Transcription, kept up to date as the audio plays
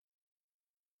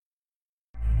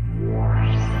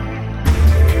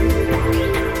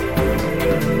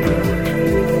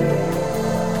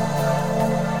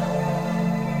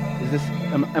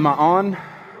Am I on?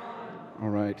 All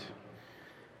right.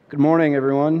 Good morning,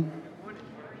 everyone.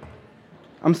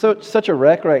 I'm such a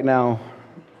wreck right now.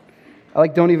 I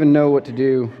don't even know what to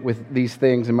do with these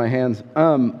things in my hands.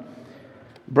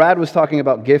 Brad was talking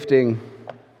about gifting.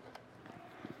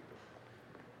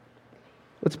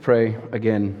 Let's pray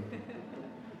again.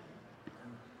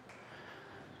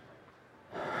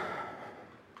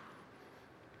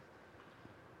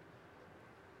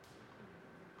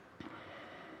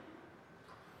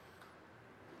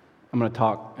 I'm going to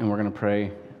talk and we're going to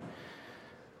pray.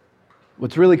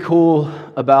 What's really cool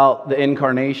about the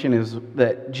incarnation is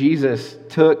that Jesus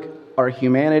took our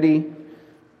humanity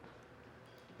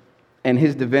and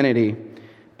his divinity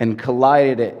and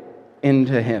collided it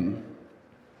into him.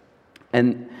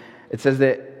 And it says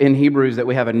that in Hebrews that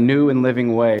we have a new and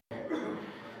living way.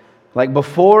 Like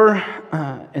before,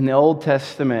 in the Old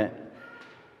Testament,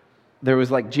 there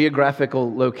was like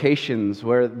geographical locations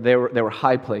where there were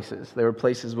high places. There were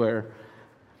places where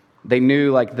they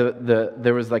knew like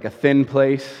there was like a thin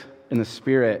place in the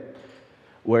spirit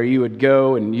where you would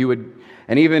go and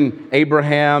even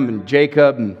Abraham and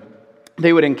Jacob, and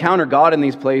they would encounter God in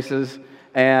these places,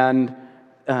 and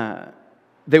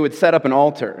they would set up an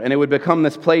altar, and it would become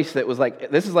this place that was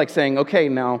like, this is like saying, okay,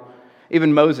 now,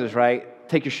 even Moses, right?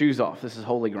 Take your shoes off. This is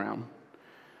holy ground.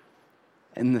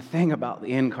 And the thing about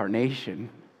the incarnation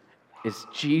is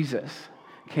Jesus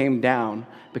came down,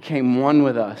 became one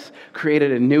with us,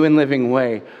 created a new and living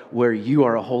way where you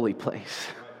are a holy place.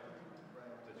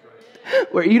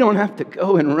 Where you don't have to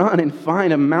go and run and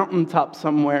find a mountaintop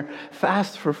somewhere,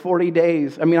 fast for 40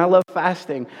 days. I mean, I love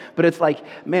fasting, but it's like,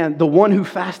 man, the one who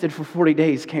fasted for 40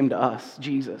 days came to us,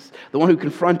 Jesus. The one who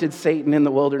confronted Satan in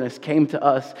the wilderness came to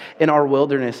us in our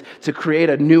wilderness to create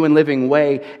a new and living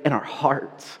way in our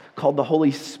hearts, called the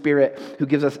Holy Spirit, who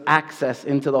gives us access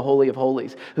into the Holy of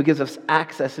Holies, who gives us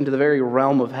access into the very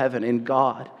realm of heaven in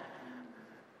God.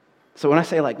 So when I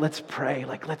say let's pray,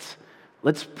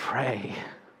 let's pray.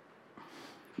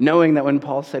 Knowing that when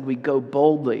Paul said we go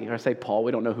boldly, or I say Paul,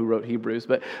 we don't know who wrote Hebrews,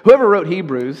 but whoever wrote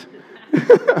Hebrews,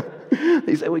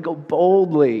 he said we go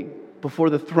boldly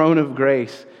before the throne of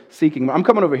grace, seeking. I'm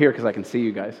coming over here because I can see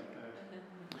you guys.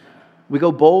 We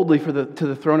go boldly to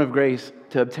the throne of grace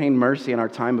to obtain mercy in our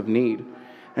time of need. And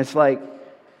it's like,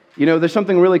 there's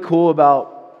something really cool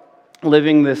about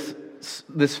living this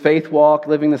faith walk,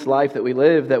 living this life that we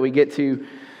live, that we get to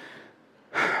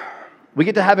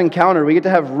have encounter, we get to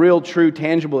have real, true,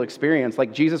 tangible experience.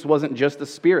 Like Jesus wasn't just a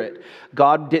spirit.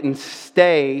 God didn't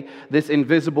stay this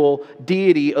invisible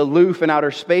deity aloof in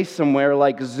outer space somewhere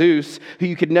like Zeus, who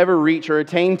you could never reach or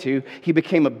attain to. He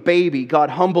became a baby. God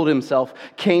humbled himself,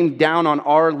 came down on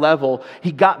our level.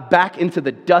 He got back into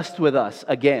the dust with us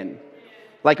again.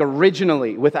 Like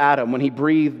originally with Adam, when he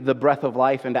breathed the breath of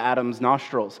life into Adam's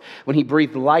nostrils. When he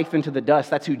breathed life into the dust,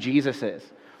 that's who Jesus is.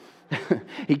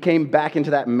 He came back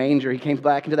into that manger. He came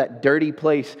back into that dirty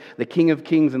place, the King of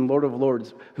Kings and Lord of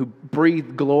Lords, who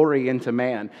breathed glory into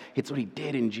man. It's what he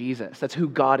did in Jesus. That's who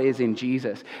God is in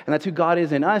Jesus. And that's who God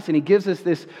is in us. And he gives us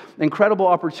this incredible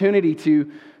opportunity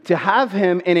to have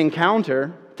him in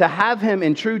encounter, to have him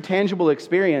in true tangible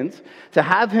experience, to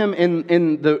have him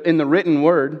in the written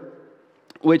word,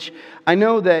 which I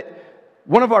know that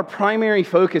one of our primary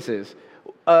focuses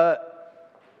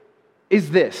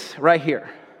is this right here.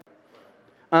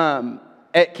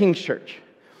 At King's Church,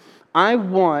 I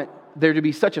want there to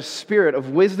be such a spirit of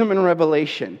wisdom and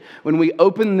revelation when we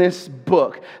open this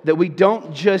book that we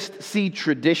don't just see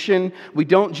tradition, we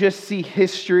don't just see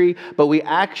history, but we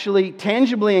actually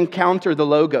tangibly encounter the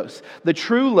Logos, the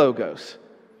true Logos.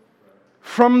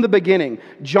 From the beginning,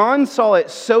 John saw it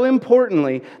so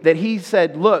importantly that he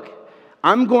said, look,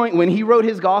 when he wrote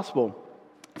his gospel,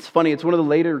 it's funny, it's one of the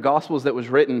later gospels that was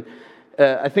written.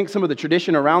 I think some of the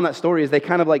tradition around that story is they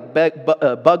kind of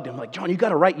bugged him, like, John, you got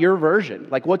to write your version.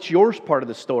 Like, what's your part of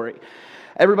the story?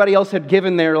 Everybody else had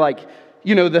given their,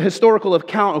 the historical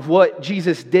account of what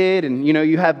Jesus did. And,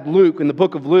 you have Luke in the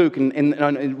book of Luke,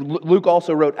 and Luke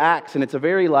also wrote Acts. And it's a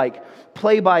very,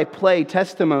 play-by-play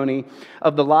testimony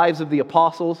of the lives of the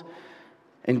apostles.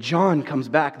 And John comes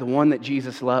back, the one that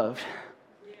Jesus loved.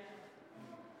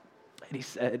 And he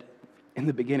said, in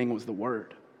the beginning was the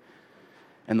Word.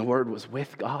 And the Word was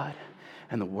with God,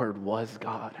 and the Word was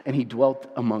God. And he dwelt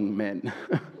among men.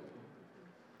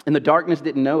 And the darkness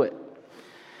didn't know it.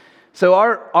 So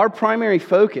our primary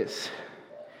focus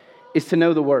is to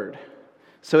know the Word.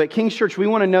 So at King's Church, we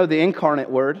want to know the incarnate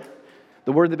Word.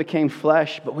 the Word that became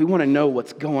flesh, but we want to know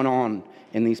what's going on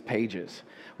in these pages.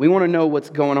 We want to know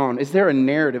what's going on. Is there a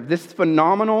narrative? This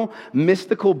phenomenal,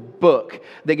 mystical book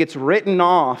that gets written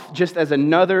off just as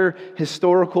another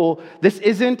historical. This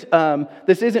isn't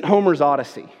Homer's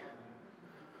Odyssey.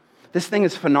 This thing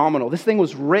is phenomenal. This thing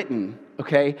was written,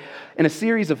 okay, in a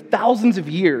series of thousands of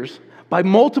years by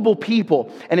multiple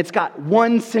people, and it's got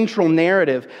one central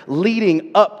narrative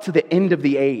leading up to the end of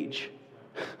the age.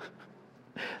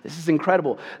 This is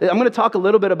incredible. I'm going to talk a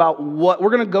little bit about we're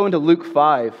going to go into Luke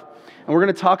 5, and we're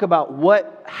going to talk about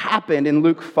what happened in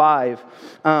Luke 5.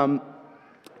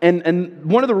 And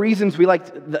one of the reasons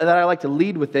that I like to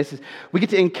lead with this is we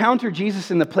get to encounter Jesus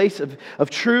in the place of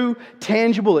true,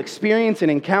 tangible experience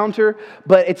and encounter.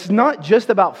 But it's not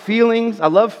just about feelings. I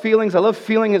love feelings. I love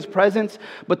feeling His presence.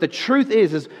 But the truth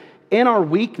is in our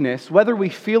weakness, whether we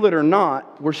feel it or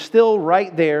not, we're still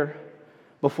right there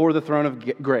before the throne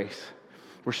of grace.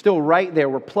 We're still right there.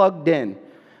 We're plugged in,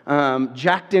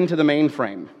 jacked into the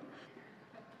mainframe.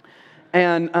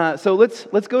 And so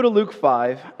let's go to Luke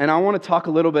 5, and I want to talk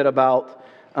a little bit about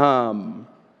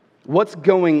what's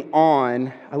going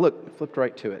on. I flipped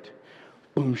right to it.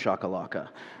 Boom shakalaka.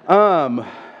 I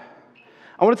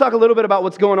want to talk a little bit about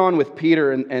what's going on with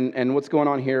Peter and what's going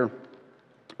on here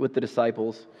with the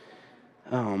disciples.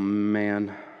 Oh,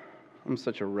 man. I'm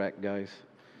such a wreck, guys.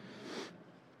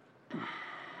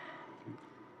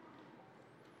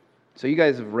 So you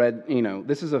guys have read,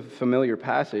 this is a familiar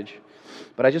passage,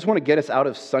 but I just want to get us out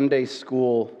of Sunday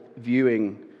school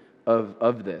viewing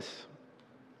of this.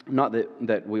 Not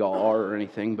that we all are or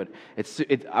anything, but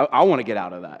I want to get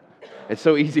out of that. It's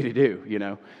so easy to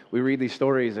do, We read these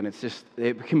stories and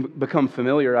it can become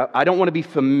familiar. I don't want to be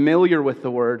familiar with the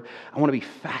word. I want to be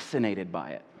fascinated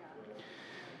by it.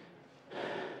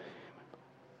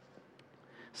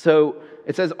 So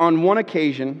it says, on one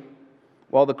occasion,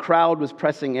 while the crowd was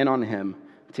pressing in on him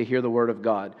to hear the word of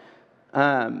God.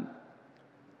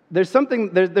 There's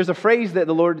a phrase that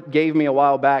the Lord gave me a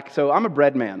while back. So I'm a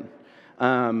bread man.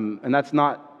 And that's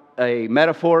not a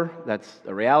metaphor, that's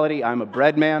a reality. I'm a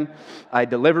bread man. I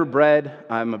deliver bread.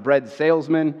 I'm a bread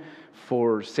salesman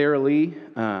for Sara Lee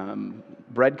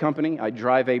Bread Company. I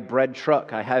drive a bread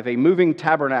truck. I have a moving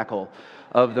tabernacle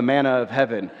of the manna of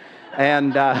heaven.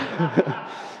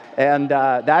 And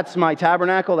that's my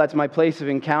tabernacle. That's my place of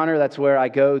encounter. That's where I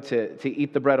go to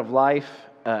eat the bread of life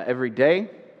every day.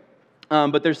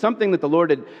 But there's something that the Lord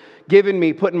had given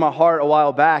me, put in my heart a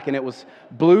while back, and it was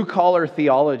blue-collar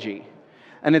theology.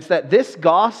 And it's that this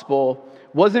gospel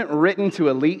wasn't written to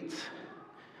elites.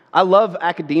 I love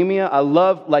academia.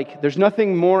 There's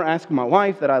nothing more, ask my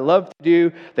wife, that I love to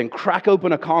do than crack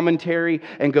open a commentary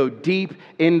and go deep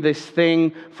in this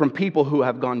thing from people who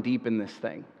have gone deep in this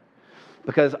thing.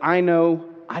 Because I know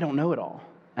I don't know it all,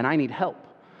 and I need help.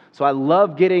 So I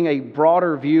love getting a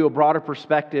broader view, a broader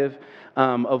perspective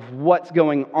of what's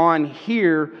going on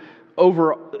here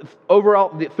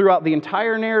overall throughout the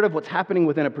entire narrative, what's happening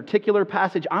within a particular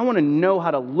passage. I want to know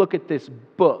how to look at this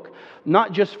book,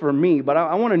 not just for me, but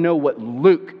I want to know what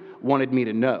Luke wanted me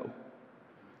to know.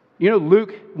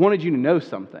 Luke wanted you to know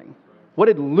something. What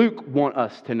did Luke want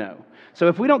us to know? So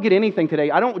if we don't get anything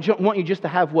today, I don't want you just to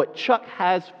have what Chuck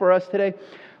has for us today.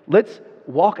 Let's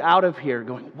walk out of here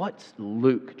going, what's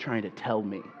Luke trying to tell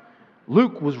me?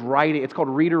 Luke was writing, it's called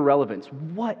reader relevance.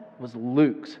 What was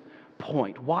Luke's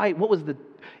point? Why? What was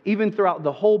even throughout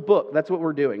the whole book, that's what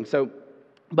we're doing.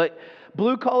 But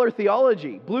blue-collar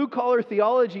theology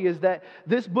is that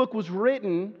this book was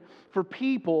written for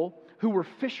people who were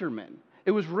fishermen.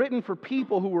 It was written for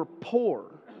people who were poor,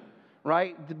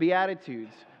 right? The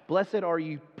Beatitudes. Blessed are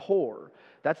you poor.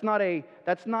 That's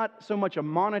not so much a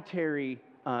monetary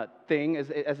thing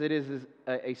as it is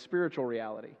a spiritual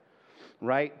reality,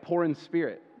 right? Poor in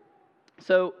spirit.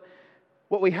 So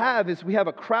what we have is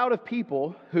a crowd of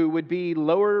people who would be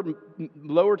lower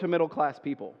to middle class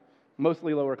people,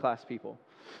 mostly lower class people,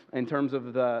 in terms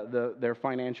of their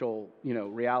financial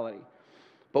reality.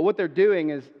 But what they're doing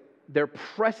is they're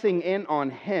pressing in on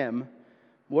him.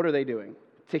 What are they doing?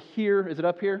 To hear, is it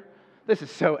up here? This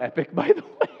is so epic, by the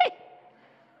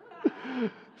way.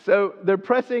 So they're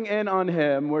pressing in on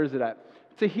him. Where is it at?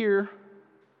 To hear.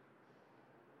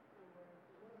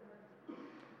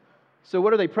 So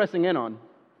what are they pressing in on?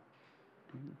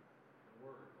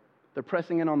 They're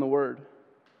pressing in on the word.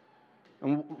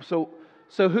 And so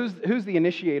who's the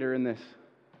initiator in this?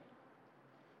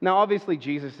 Now, obviously,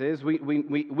 Jesus is.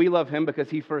 We love him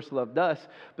because he first loved us.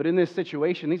 But in this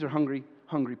situation, these are hungry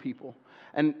people.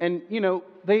 And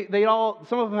they all,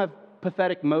 some of them have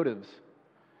pathetic motives.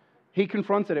 He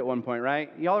confronts it at one point, right?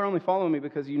 Y'all are only following me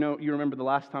because you remember the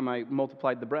last time I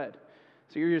multiplied the bread.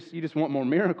 So you just want more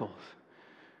miracles.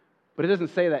 But it doesn't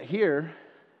say that here.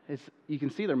 You can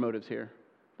see their motives here.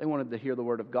 They wanted to hear the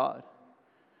word of God.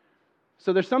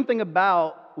 So there's something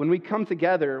about when we come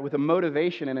together with a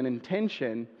motivation and an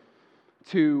intention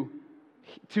to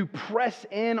press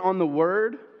in on the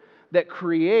word that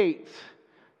creates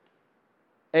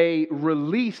a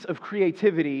release of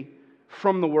creativity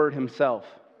from the word himself.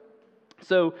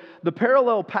 So the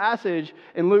parallel passage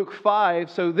in Luke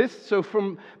 5, so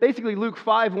from basically Luke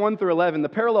 5, 1 through 11, the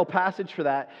parallel passage for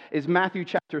that is Matthew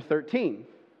chapter 13.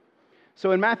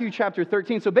 So in Matthew chapter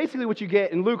 13, so basically what you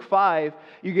get in Luke 5,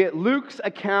 you get Luke's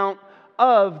account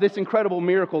of this incredible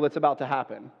miracle that's about to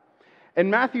happen. In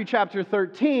Matthew chapter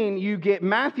 13, you get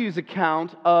Matthew's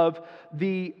account of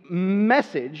the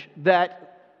message that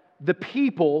the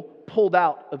people pulled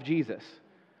out of Jesus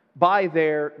by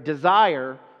their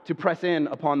desire to press in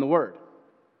upon the word.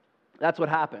 That's what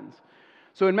happens.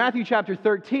 So in Matthew chapter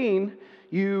 13,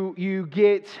 you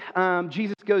get,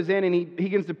 Jesus goes in and he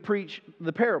begins to preach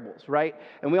the parables, right?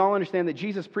 And we all understand that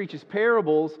Jesus preaches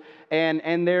parables,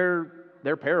 and they're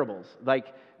parables. Like,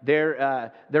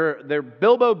 they're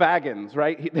Bilbo Baggins,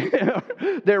 right?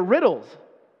 They're riddles.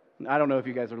 I don't know if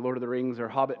you guys are Lord of the Rings or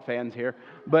Hobbit fans here,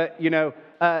 but,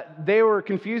 they were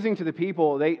confusing to the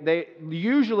people. They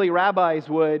usually rabbis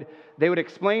would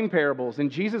explain parables, and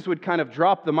Jesus would kind of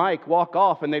drop the mic, walk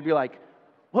off, and they'd be like,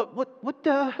 what,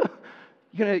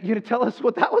 you gonna tell us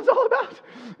what that was all about?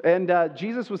 And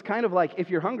Jesus was kind of like, if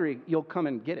you're hungry, you'll come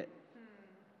and get it.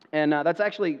 And that's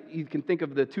actually, you can think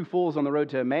of the two fools on the road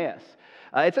to Emmaus.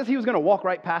 It says he was going to walk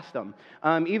right past them.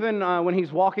 Even when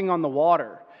he's walking on the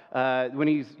water, when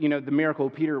he's, the miracle,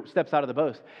 Peter steps out of the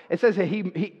boat. It says that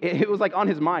it was like on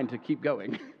his mind to keep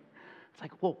going. It's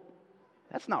like, well,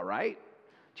 that's not right.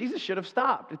 Jesus should have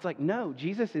stopped. It's like, no,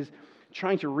 Jesus is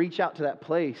trying to reach out to that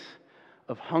place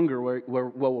of hunger where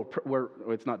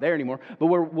it's not there anymore, but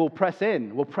where we'll press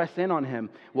in. We'll press in on him.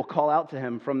 We'll call out to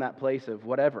him from that place of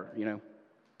whatever,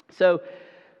 So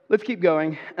let's keep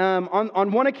going.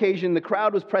 On one occasion, the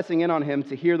crowd was pressing in on him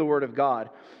to hear the word of God.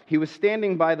 He was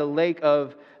standing by the lake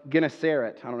of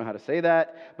Gennesaret. I don't know how to say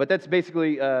that, but that's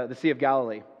basically the Sea of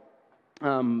Galilee,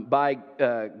 by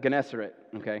Gennesaret.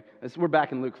 Okay, we're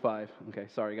back in Luke 5. Okay,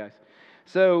 sorry guys.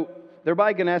 So they're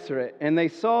by Gennesaret, and they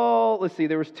saw,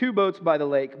 there was 2 boats by the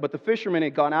lake, but the fishermen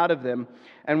had gone out of them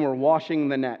and were washing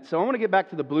the net. So I want to get back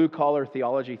to the blue-collar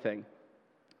theology thing.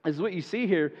 Is what you see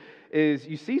here is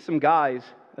you see some guys,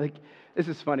 like, this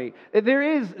is funny. There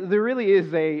really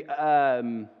is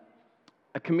a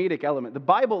comedic element. The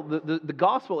Bible, the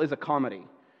gospel is a comedy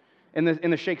in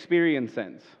the Shakespearean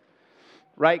sense,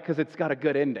 right? Because it's got a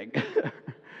good ending.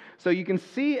 So you can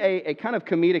see a kind of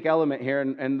comedic element here,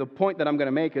 and the point that I'm going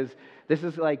to make is this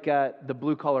is like the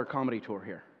blue-collar comedy tour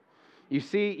here. You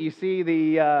see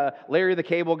the Larry the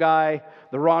Cable Guy,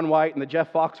 the Ron White, and the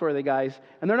Jeff Foxworthy guys,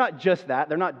 and they're not just that.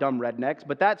 They're not dumb rednecks,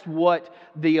 but that's what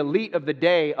the elite of the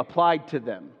day applied to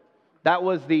them. That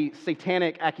was the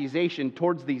satanic accusation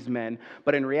towards these men,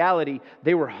 but in reality,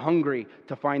 they were hungry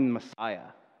to find the Messiah.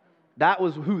 That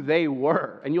was who they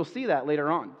were, and you'll see that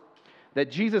later on. That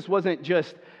Jesus wasn't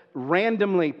just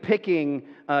randomly picking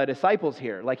disciples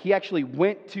here. Like, he actually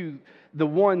went to the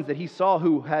ones that he saw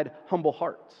who had humble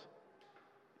hearts.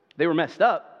 They were messed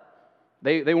up.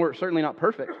 They were certainly not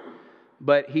perfect,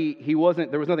 but he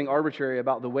wasn't. There was nothing arbitrary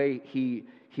about the way he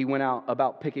went out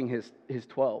about picking his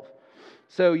 12.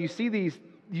 So you see these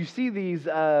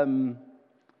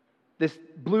this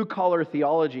blue collar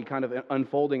theology kind of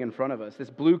unfolding in front of us. This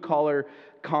blue collar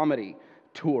comedy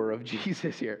tour of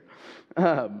Jesus here.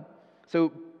 But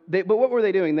what were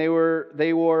they doing? They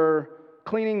were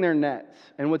cleaning their nets.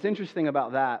 And what's interesting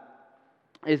about that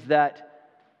is that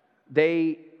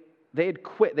they had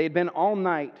quit. They had been all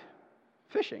night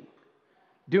fishing,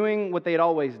 doing what they had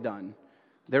always done.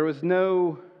 They were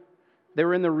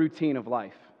in the routine of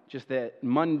life, just that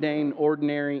mundane,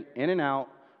 ordinary, in and out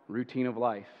routine of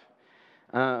life.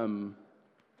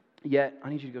 Yet, I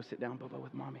need you to go sit down, Bubba,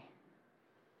 with mommy.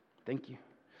 Thank you.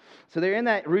 So they're in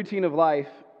that routine of life,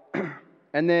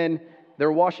 and then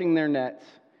they're washing their nets.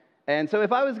 And so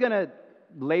if I was going to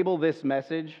label this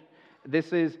message,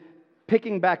 this is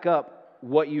picking back up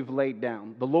what you've laid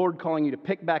down. The Lord calling you to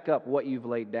pick back up what you've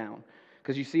laid down.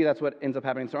 Because you see that's what ends up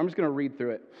happening. So I'm just going to read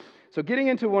through it. So getting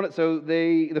into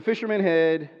the fishermen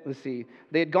had,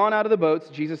 they had gone out of the boats.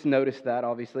 Jesus noticed that,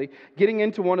 obviously. Getting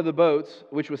into one of the boats,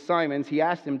 which was Simon's, he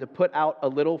asked him to put out a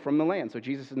little from the land. So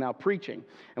Jesus is now preaching.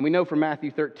 And we know from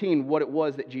Matthew 13 what it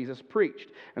was that Jesus preached.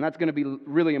 And that's going to be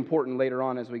really important later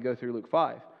on as we go through Luke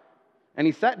 5. And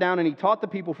he sat down and he taught the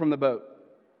people from the boat.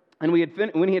 And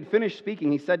when he had finished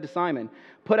speaking, he said to Simon,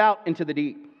 "Put out into the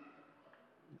deep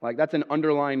Like that's an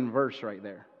underlined verse right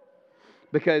there.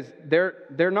 Because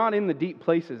they're not in the deep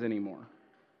places anymore.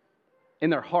 In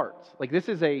their hearts. Like this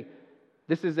is a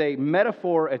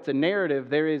metaphor, it's a narrative.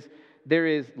 There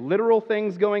is literal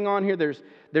things going on here.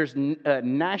 There's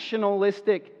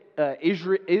nationalistic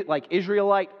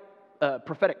Israelite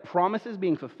prophetic promises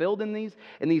being fulfilled in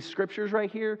these scriptures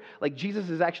right here. Like Jesus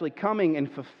is actually coming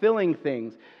and fulfilling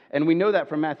things. And we know that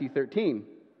from Matthew 13.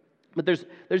 But there's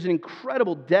an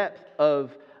incredible depth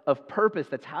of purpose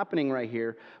that's happening right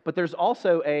here. But there's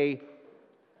also a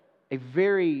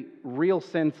very real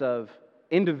sense of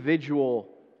individual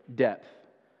depth.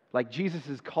 Like Jesus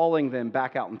is calling them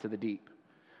back out into the deep,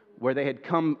 where they had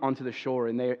come onto the shore,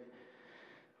 and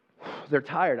they're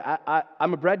tired.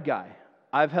 I'm a bread guy.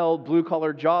 I've held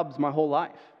blue-collar jobs my whole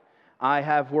life. I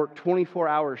have worked 24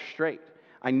 hours straight.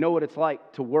 I know what it's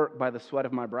like to work by the sweat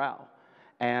of my brow.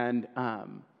 And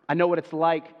I know what it's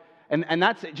like, and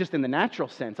that's just in the natural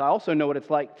sense. I also know what it's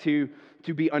like to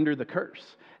be under the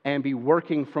curse and be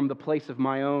working from the place of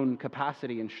my own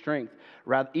capacity and strength,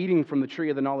 rather eating from the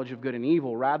tree of the knowledge of good and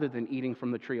evil rather than eating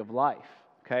from the tree of life,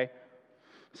 okay?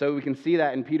 So we can see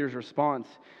that in Peter's response.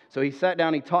 So he sat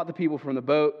down, he taught the people from the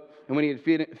boat, and when he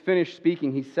had finished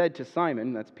speaking, he said to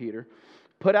Simon, that's Peter,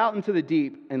 "Put out into the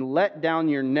deep and let down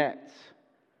your nets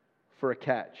for a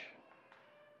catch."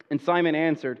 And Simon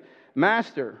answered,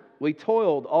 "Master, we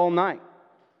toiled all night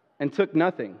and took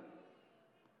nothing."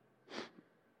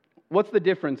 What's the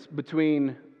difference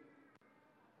between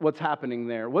what's happening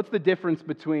there? What's the difference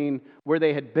between where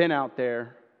they had been out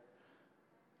there?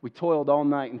 We toiled all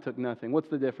night and took nothing. What's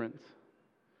the difference?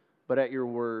 But at your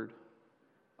word,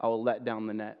 I will let down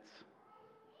the nets.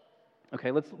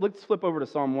 Okay, let's flip over to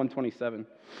Psalm 127.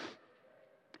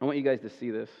 I want you guys to see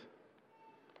this.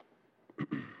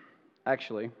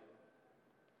 Actually,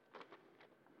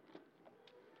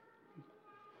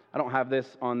 I don't have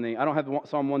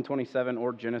Psalm 127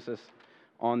 or Genesis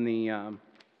on the,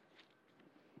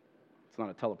 it's not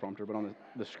a teleprompter, but on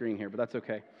the screen here, but that's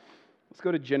okay. Let's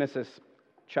go to Genesis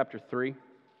chapter 3.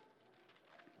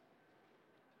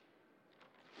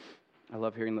 I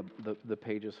love hearing the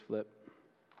pages flip.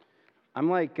 I'm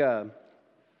like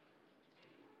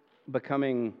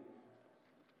becoming,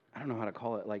 I don't know how to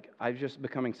call it, like I'm just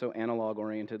becoming so analog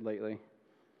oriented lately.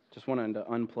 Just wanting to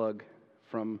unplug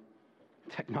from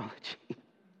technology.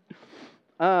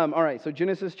 All right, so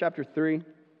Genesis chapter 3.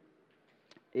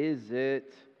 Is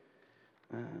it...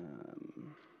 I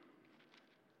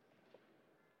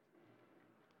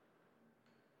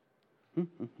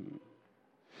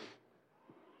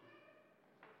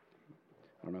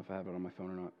don't know if I have it on my phone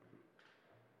or not.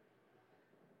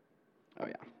 Oh,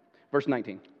 yeah. Verse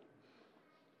 19.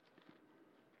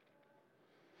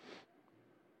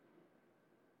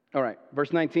 All right,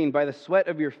 verse 19. By the sweat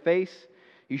of your face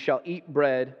you shall eat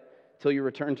bread till you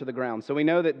return to the ground. So we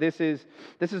know that this is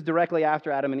directly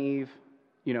after Adam and Eve,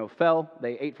 fell.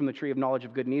 They ate from the tree of knowledge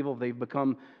of good and evil. They've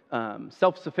become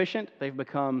self-sufficient. They've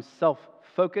become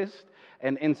self-focused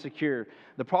and insecure.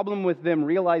 The problem with them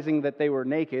realizing that they were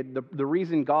naked, the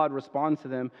reason God responds to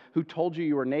them, "Who told you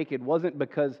you were naked?" wasn't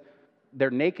because their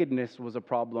nakedness was a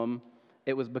problem.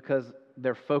 It was because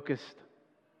their focused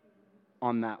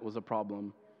on that was a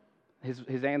problem.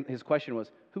 His question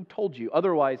was, "Who told you?"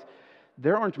 Otherwise,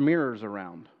 there aren't mirrors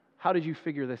around. How did you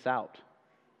figure this out?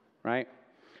 Right?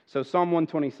 So Psalm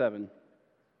 127.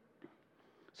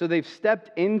 So they've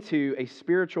stepped into a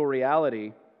spiritual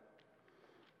reality.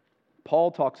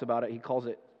 Paul talks about it. He calls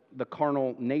it the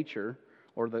carnal nature,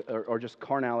 or just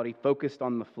carnality, focused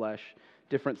on the flesh.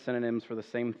 Different synonyms for the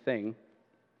same thing.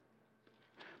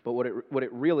 But what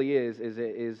it really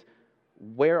is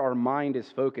where our mind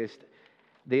is focused.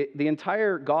 The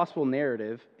entire gospel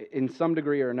narrative, in some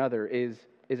degree or another, is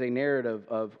a narrative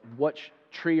of what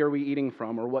tree are we eating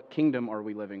from, or what kingdom are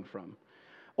we living from.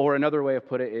 Or another way of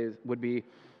put it would be,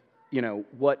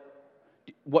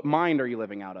 what mind are you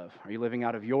living out of? Are you living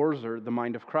out of yours or the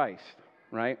mind of Christ,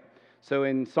 right? So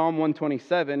in Psalm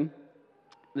 127,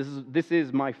 this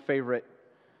is my favorite,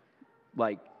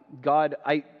 God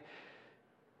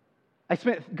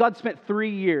spent 3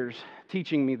 years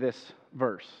teaching me this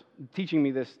verse, teaching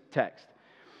me this text,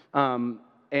 in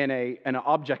an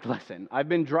object lesson. I've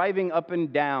been driving up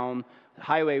and down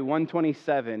Highway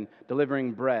 127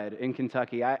 delivering bread in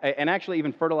Kentucky, and actually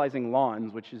even fertilizing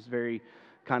lawns, which is very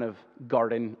kind of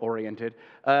garden-oriented.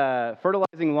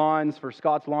 Fertilizing lawns for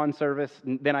Scott's Lawn Service.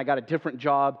 Then I got a different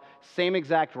job, same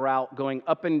exact route, going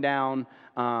up and down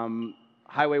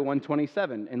Highway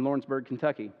 127 in Lawrenceburg,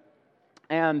 Kentucky.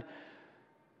 And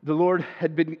the Lord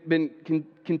had been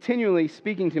continually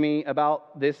speaking to me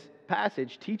about this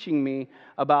passage, teaching me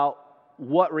about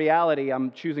what reality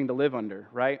I'm choosing to live under,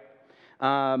 right?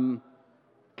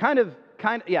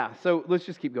 Yeah, so let's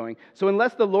just keep going. So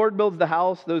unless the Lord builds the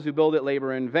house, those who build it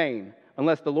labor in vain.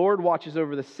 Unless the Lord watches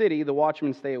over the city, the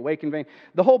watchmen stay awake in vain.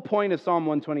 The whole point of Psalm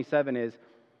 127 is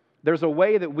there's a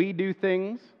way that we do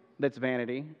things that's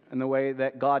vanity, and the way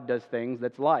that God does things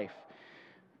that's life.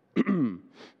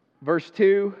 Verse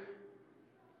 2,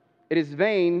 it is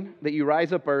vain that you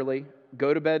rise up early,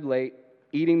 go to bed late,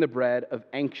 eating the bread of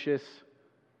anxious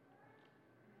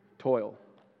toil.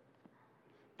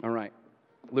 All right,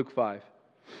 Luke 5.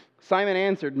 Simon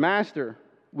answered, Master,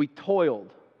 we toiled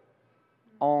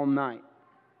all night.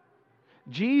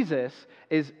 Jesus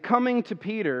is coming to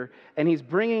Peter, and he's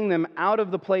bringing them out of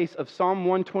the place of Psalm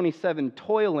 127,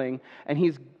 toiling, and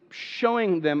he's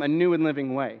showing them a new and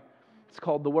living way. It's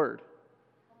called the Word.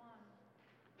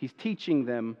 He's teaching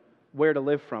them where to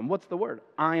live from. What's the Word?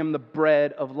 I am the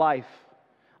bread of life.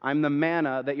 I'm the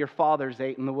manna that your fathers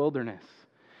ate in the wilderness.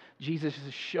 Jesus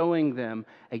is showing them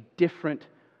a different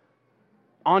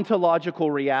ontological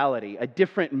reality, a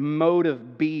different mode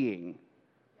of being.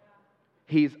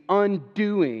 He's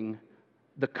undoing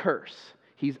the curse.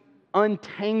 He's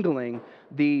untangling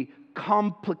the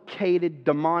complicated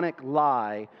demonic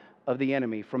lie of the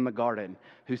enemy from the garden,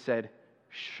 who said,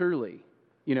 surely,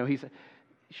 he said,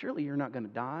 surely you're not going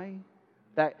to die.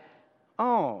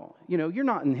 You're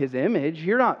not in his image.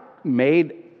 You're not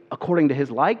made according to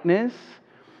his likeness.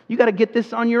 You got to get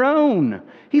this on your own.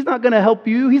 He's not going to help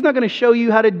you. He's not going to show you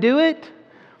how to do it.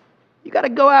 You got to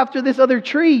go after this other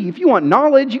tree. If you want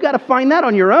knowledge, you got to find that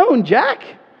on your own, Jack.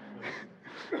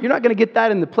 You're not going to get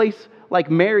that in the place like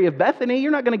Mary of Bethany.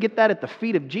 You're not going to get that at the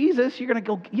feet of Jesus. You got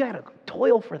to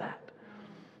toil for that.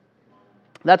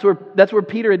 That's where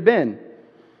Peter had been.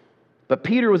 But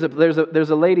Peter there's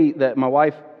a lady that my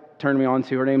wife turned me on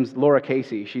to. Her name's Laura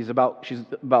Casey. She's about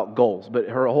goals, but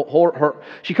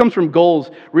she comes from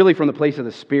goals, really from the place of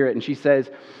the Spirit. And she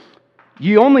says,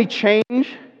 you only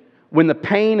change when the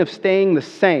pain of staying the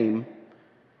same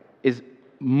is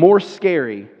more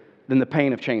scary than the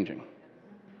pain of changing.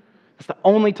 It's the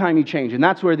only time you change. And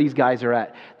that's where these guys are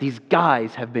at. These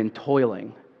guys have been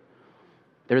toiling.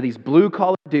 They're these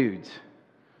blue-collar dudes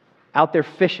out there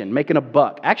fishing, making a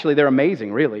buck. Actually, they're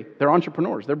amazing, really. They're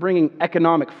entrepreneurs. They're bringing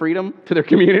economic freedom to their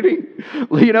community.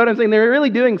 You know what I'm saying? They're really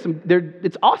doing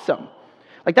it's awesome.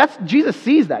 Like Jesus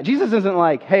sees that. Jesus isn't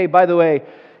like, hey, by the way,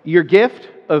 your gift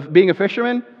of being a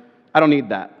fisherman, I don't need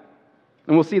that.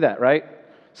 And we'll see that, right?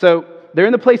 So they're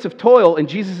in the place of toil, and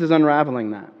Jesus is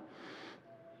unraveling that.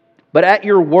 But at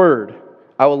your word,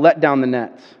 I will let down the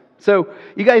nets. So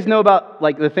you guys know about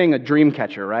like the thing, a dream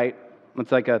catcher, right?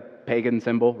 It's like a pagan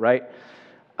symbol, right?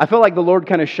 I feel like the Lord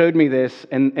kind of showed me this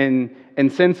in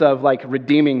sense of like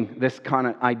redeeming this kind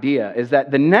of idea, is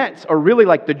that the nets are really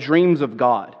like the dreams of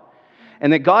God.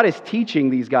 And that God is teaching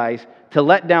these guys to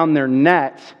let down their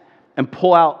nets and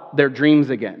pull out their dreams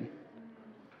again.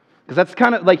 Because that's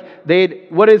kind of like,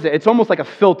 what is it? It's almost like a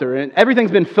filter, and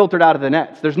everything's been filtered out of the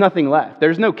nets. There's nothing left.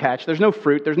 There's no catch. There's no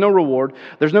fruit. There's no reward.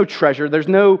 There's no treasure. There's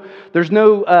no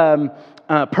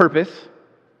purpose.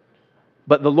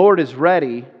 But the Lord is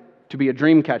ready to be a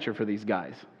dream catcher for these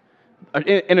guys,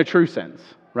 in a true sense,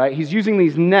 right? He's using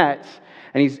these nets,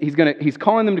 and he's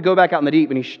calling them to go back out in the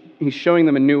deep, and he's showing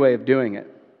them a new way of doing it.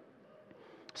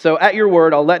 So at your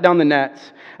word, I'll let down the nets.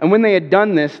 And when they had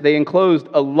done this, they enclosed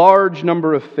a large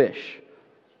number of fish.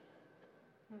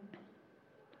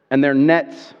 And their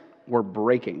nets were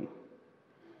breaking.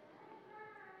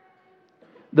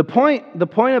 The point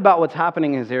about what's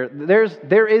happening is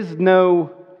there's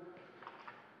no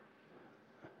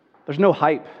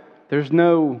hype. There's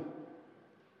no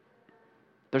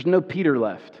Peter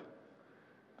left.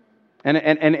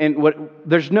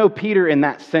 There's no Peter in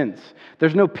that sense.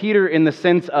 There's no Peter in the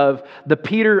sense of the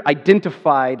Peter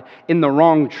identified in the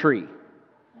wrong tree.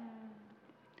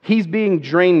 He's being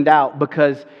drained out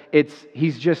because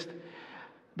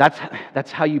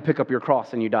that's how you pick up your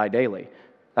cross and you die daily.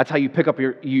 That's how you pick up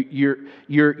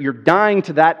you're dying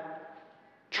to that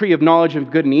tree of knowledge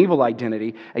of good and evil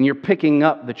identity, and you're picking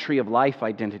up the tree of life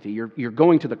identity. You're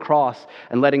going to the cross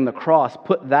and letting the cross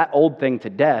put that old thing to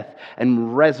death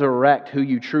and resurrect who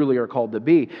you truly are called to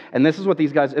be. And this is what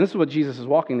Jesus is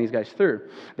walking these guys through.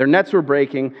 Their nets were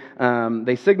breaking.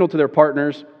 They signaled to their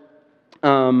partners.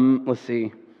 Let's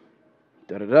see.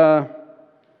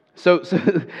 So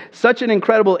such an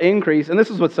incredible increase, and this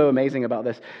is what's so amazing about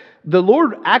this. The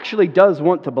Lord actually does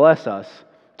want to bless us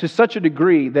to such a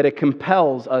degree that it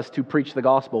compels us to preach the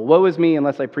gospel. Woe is me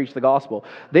unless I preach the gospel.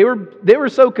 They were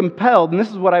so compelled, and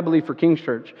this is what I believe for King's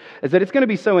Church, is that it's going to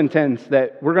be so intense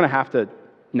that we're going to have to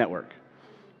network.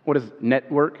 What is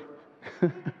network?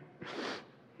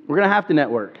 We're going to have to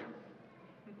network.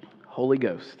 Holy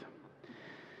Ghost.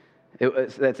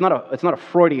 It's not a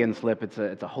Freudian slip, it's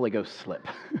a Holy Ghost slip.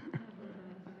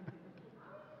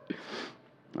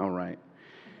 All right.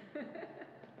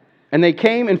 And they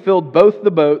came and filled both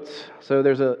the boats, so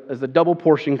there's a double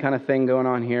portion kind of thing going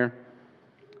on here,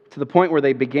 to the point where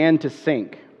they began to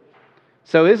sink.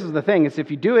 So this is the thing, is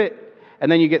if you do it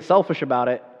and then you get selfish about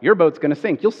it, your boat's going to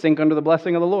sink. You'll sink under the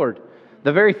blessing of the Lord.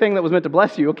 The very thing that was meant to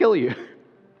bless you will kill you.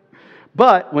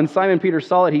 But when Simon Peter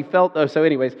saw it, he felt...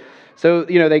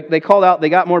 they called out, they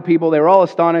got more people, they were all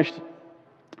astonished.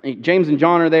 James and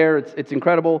John are there, it's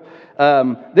incredible.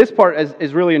 This part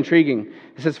is really intriguing.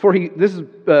 It says, this is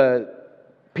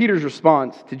Peter's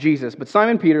response to Jesus. But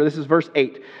Simon Peter, this is verse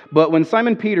 8, but when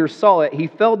Simon Peter saw it, he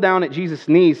fell down at Jesus'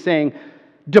 knees, saying,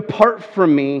 "Depart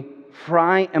from me, for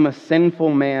I am a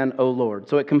sinful man, O Lord."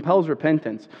 So it compels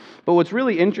repentance. But what's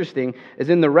really interesting is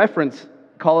in the reference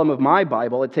column of my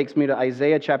Bible, it takes me to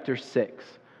Isaiah chapter 6.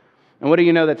 And what do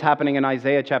you know that's happening in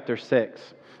Isaiah chapter 6?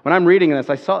 When I'm reading this,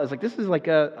 this is like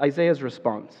Isaiah's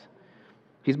response.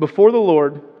 He's before the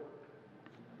Lord.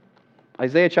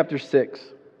 Isaiah chapter 6.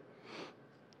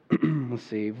 Let's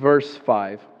see, verse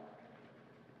 5.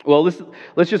 Well,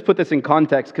 let's just put this in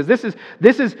context, because this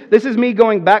is me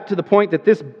going back to the point that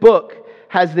this book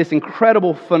has this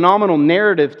incredible, phenomenal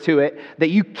narrative to it that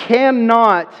you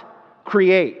cannot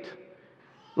create.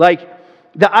 Like,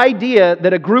 the idea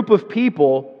that a group of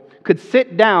people could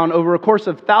sit down over a course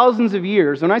of thousands of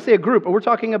years, when I say a group, we're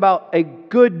talking about a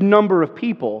good number of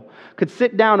people, could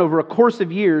sit down over a course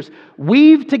of years,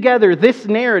 weave together this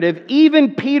narrative,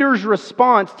 even Peter's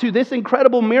response to this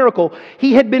incredible miracle.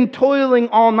 He had been toiling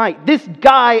all night. This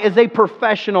guy is a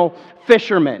professional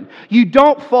fisherman. You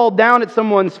don't fall down at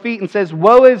someone's feet and says,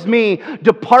 "Woe is me,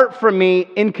 depart from me,"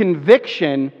 in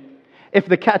conviction, if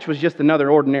the catch was just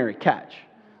another ordinary catch.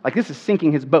 Like, this is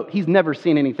sinking his boat. He's never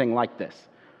seen anything like this.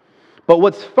 But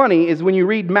what's funny is when you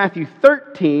read Matthew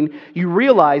 13, you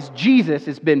realize Jesus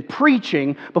has been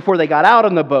preaching before they got out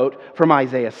on the boat from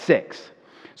Isaiah 6.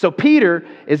 So Peter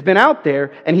has been out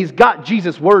there and he's got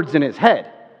Jesus' words in his head.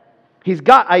 He's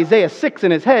got Isaiah 6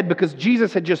 in his head because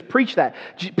Jesus had just preached that.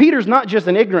 Peter's not just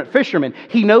an ignorant fisherman.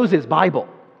 He knows his Bible.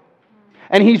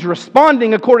 And he's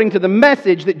responding according to the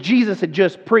message that Jesus had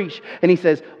just preached. And he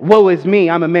says, "Woe is me,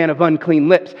 I'm a man of unclean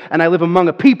lips, and I live among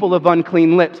a people of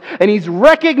unclean lips." And he's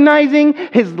recognizing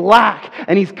his lack,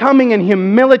 and he's coming in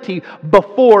humility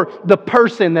before the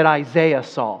person that Isaiah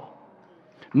saw.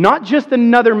 Not just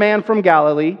another man from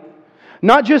Galilee,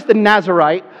 not just a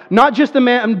Nazarite, not just a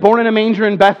man born in a manger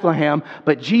in Bethlehem,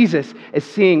 but Jesus is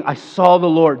seeing, "I saw the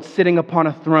Lord sitting upon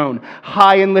a throne,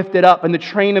 high and lifted up, and the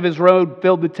train of his robe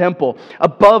filled the temple.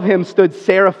 Above him stood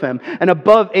seraphim,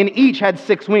 and each had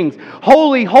 6 wings.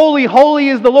 Holy, holy, holy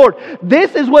is the Lord."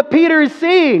 This is what Peter is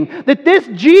seeing, that this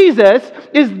Jesus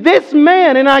is this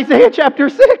man in Isaiah chapter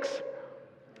 6.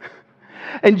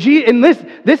 And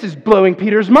this is blowing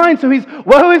Peter's mind, so he's,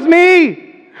 "Woe is me!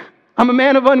 I'm a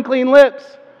man of unclean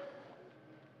lips."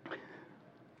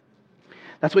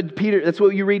 That's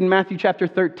what you read in Matthew chapter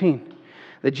 13.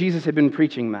 That Jesus had been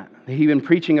preaching that. He'd been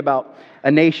preaching about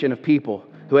a nation of people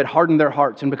who had hardened their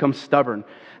hearts and become stubborn.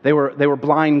 They were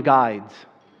blind guides.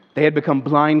 They had become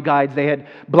blind guides. They had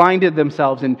blinded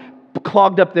themselves and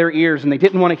clogged up their ears, and they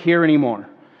didn't want to hear anymore.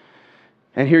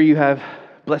 And here you have,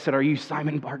 "Blessed are you,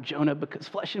 Simon Bar-Jonah, because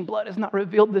flesh and blood has not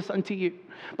revealed this unto you,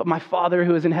 but my Father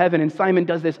who is in heaven." And Simon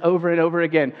does this over and over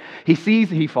again. He sees,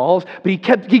 he falls, but he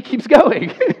keeps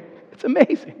going. It's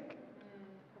amazing.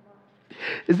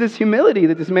 Is this humility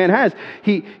that this man has?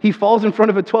 He falls in front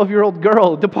of a 12-year-old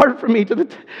girl. "Depart from me."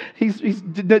 He's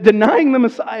denying the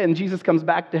Messiah, and Jesus comes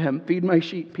back to him. "Feed my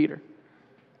sheep, Peter."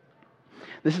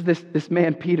 This is this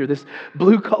man, Peter, this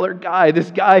blue-collar guy,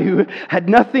 this guy who had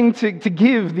nothing to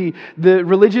give the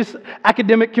religious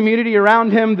academic community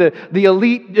around him, the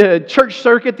elite church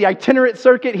circuit, the itinerant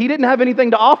circuit. He didn't have anything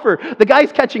to offer. The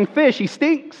guy's catching fish. He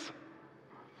stinks.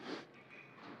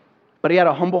 But he had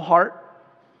a humble heart,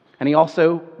 and he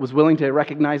also was willing to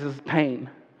recognize his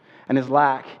pain and his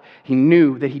lack. He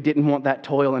knew that he didn't want that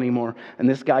toil anymore, and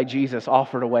this guy, Jesus,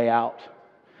 offered a way out.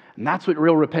 And that's what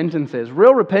real repentance is.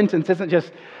 Real repentance isn't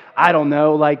just,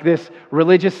 like this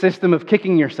religious system of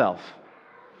kicking yourself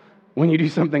when you do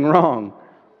something wrong.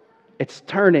 It's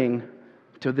turning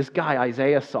to this guy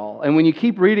Isaiah saw. And when you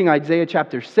keep reading Isaiah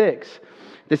chapter 6,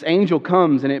 this angel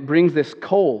comes and it brings this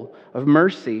coal of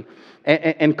mercy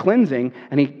and cleansing,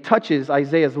 and he touches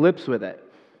Isaiah's lips with it.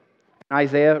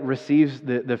 Isaiah receives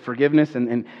the forgiveness,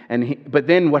 but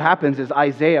then what happens is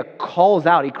Isaiah calls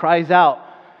out, he cries out,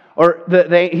 or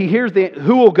he hears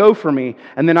who will go for me?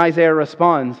 And then Isaiah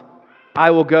responds,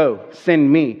 I will go,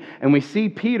 send me. And we see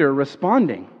Peter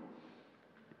responding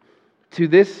to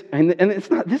this, and it's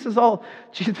not, this is all,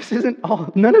 this isn't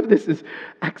all, none of this is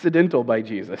accidental by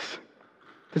Jesus.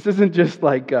 This isn't just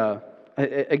like,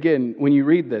 again, when you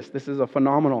read this, this is a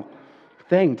phenomenal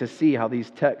thing to see how these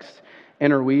texts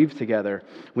interweave together.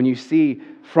 When you see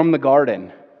from the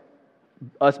garden,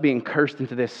 us being cursed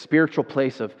into this spiritual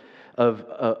place of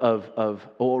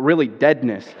really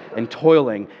deadness and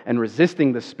toiling and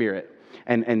resisting the Spirit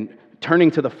and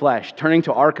turning to the flesh, turning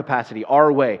to our capacity,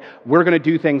 our way. We're going to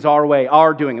do things our way,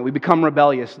 our doing it. We become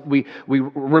rebellious. We're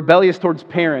rebellious towards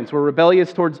parents. We're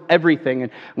rebellious towards everything.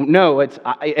 And no,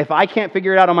 if I can't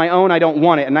figure it out on my own, I don't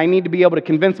want it. And I need to be able to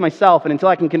convince myself. And until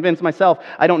I can convince myself,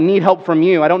 I don't need help from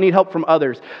you. I don't need help from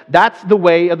others. That's the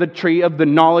way of the tree of the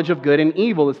knowledge of good and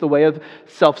evil. It's the way of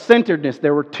self-centeredness.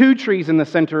 There were 2 trees in the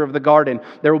center of the garden.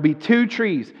 There will be 2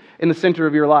 trees in the center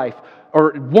of your life.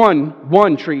 Or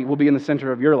one tree will be in the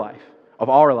center of your life, of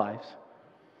our lives.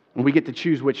 And we get to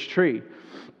choose which tree.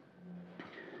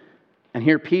 And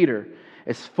here Peter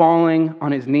is falling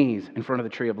on his knees in front of the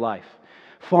tree of life.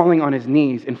 Falling on his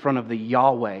knees in front of the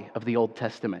Yahweh of the Old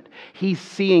Testament. He's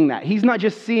seeing that. He's not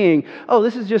just seeing, oh,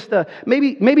 this is just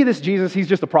maybe this Jesus, he's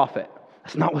just a prophet.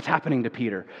 That's not what's happening to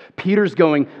Peter. Peter's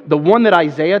going, the one that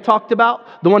Isaiah talked about,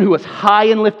 the one who was high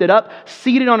and lifted up,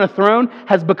 seated on a throne,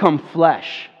 has become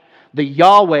flesh. The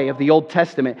Yahweh of the Old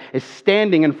Testament is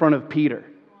standing in front of Peter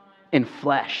in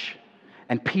flesh.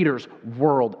 And Peter's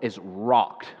world is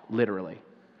rocked, literally.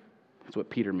 That's what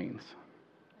Peter means.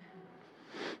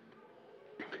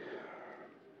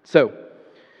 So,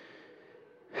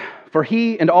 for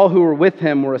he and all who were with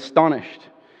him were astonished.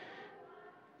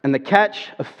 And the catch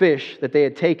of fish that they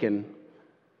had taken,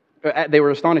 they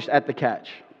were astonished at the catch.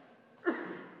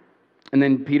 And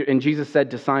then Jesus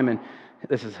said to Simon,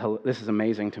 this is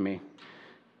amazing to me.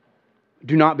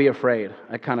 Do not be afraid.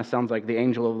 That kind of sounds like the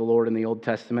angel of the Lord in the Old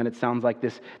Testament. It sounds like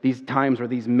these times where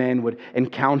these men would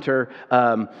encounter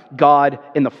God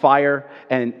in the fire,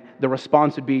 and the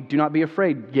response would be, do not be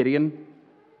afraid, Gideon.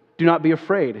 Do not be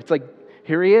afraid. It's like,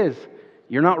 here he is.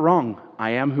 You're not wrong.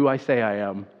 I am who I say I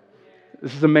am.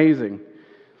 This is amazing.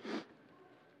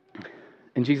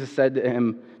 And Jesus said to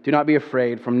him, do not be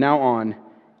afraid. From now on,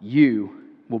 you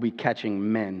will be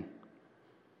catching men.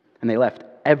 And they left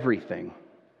everything.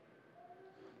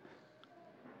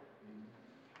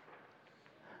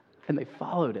 And they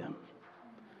followed him.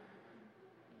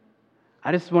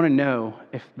 I just want to know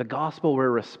if the gospel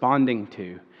we're responding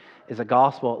to is a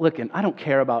gospel. Look, and I don't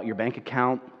care about your bank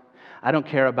account. I don't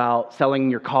care about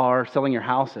selling your car, selling your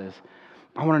houses.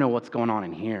 I want to know what's going on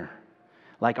in here.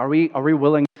 Like, are we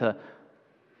willing to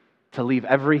leave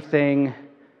everything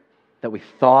that we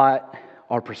thought,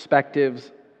 our perspectives,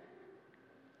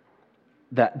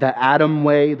 the Adam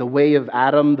way, the way of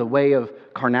Adam, the way of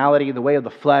carnality, the way of the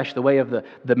flesh, the way of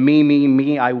the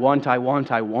me, I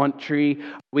want tree?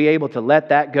 Are we able to let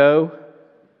that go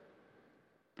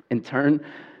and turn?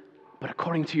 But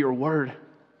according to your word,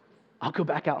 I'll go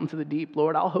back out into the deep,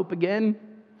 Lord. I'll hope again.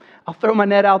 I'll throw my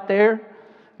net out there.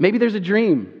 Maybe there's a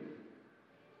dream.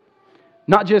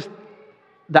 Not just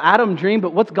the Adam dream,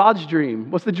 but what's God's dream?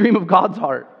 What's the dream of God's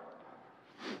heart?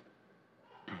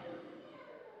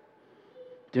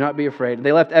 Do not be afraid.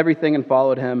 They left everything and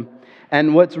followed him.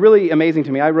 And what's really amazing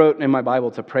to me, I wrote in my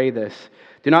Bible to pray this.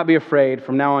 Do not be afraid.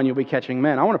 From now on, you'll be catching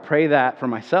men. I want to pray that for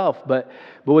myself. But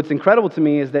what's incredible to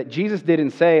me is that Jesus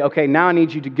didn't say, okay, now I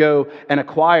need you to go and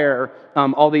acquire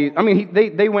all these. I mean,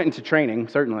 they went into training,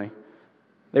 certainly.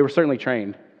 They were certainly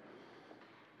trained.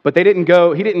 But they didn't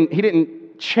go, he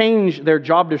didn't change their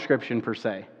job description per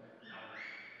se.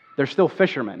 They're still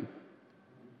fishermen,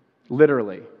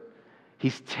 literally.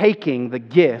 He's taking the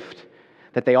gift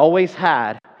that they always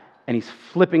had, and he's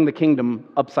flipping the kingdom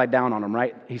upside down on them,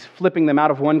 right? He's flipping them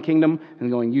out of one kingdom and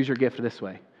going, use your gift this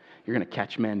way. You're going to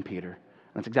catch men, Peter. And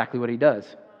that's exactly what he does.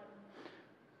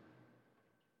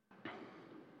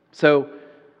 So,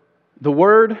 the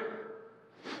Word,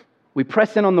 we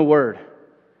press in on the Word,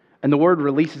 and the Word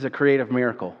releases a creative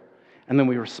miracle. And then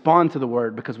we respond to the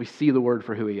Word because we see the Word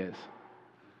for who He is.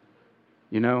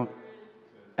 You know?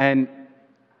 And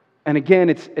again,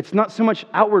 it's not so much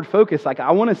outward focus. Like,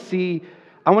 I want to see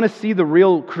the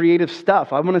real creative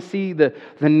stuff. I want to see the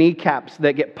kneecaps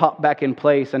that get popped back in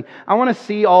place. And I want to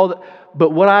see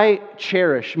but what I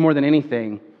cherish more than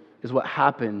anything is what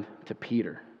happened to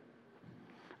Peter.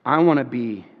 I want to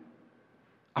be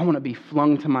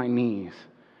flung to my knees,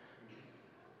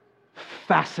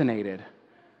 fascinated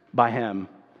by him.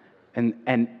 And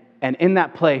in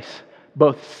that place,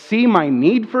 both see my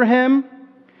need for him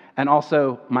and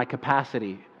also my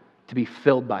capacity to be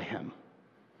filled by him.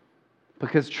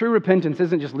 Because true repentance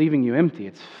isn't just leaving you empty,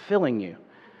 it's filling you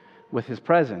with His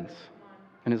presence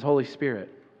and His Holy Spirit.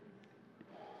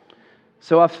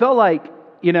 So I felt like,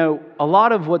 a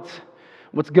lot of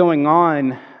what's going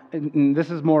on, and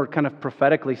this is more kind of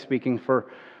prophetically speaking for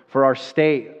our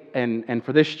state and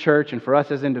for this church and for us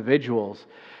as individuals,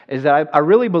 is that I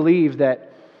really believe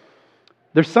that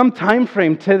there's some time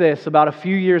frame to this about a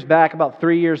few years back, about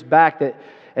 3 years back, that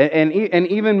and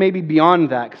even maybe beyond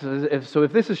that. So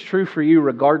if this is true for you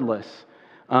regardless,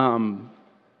 it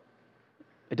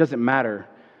doesn't matter.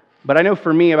 But I know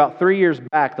for me, about 3 years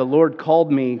back, the Lord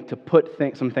called me to put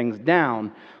some things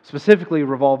down, specifically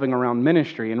revolving around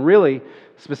ministry, and really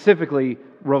specifically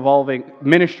revolving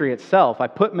ministry itself. I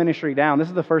put ministry down. This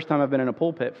is the first time I've been in a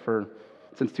pulpit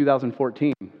since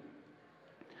 2014.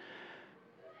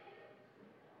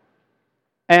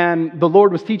 And the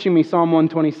Lord was teaching me Psalm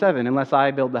 127, unless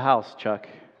I build the house, Chuck.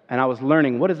 And I was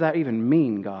learning, what does that even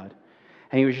mean, God?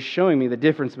 And He was just showing me the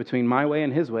difference between my way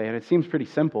and His way. And it seems pretty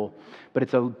simple, but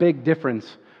it's a big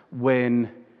difference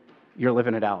when you're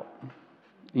living it out.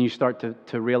 And you start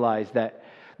to realize that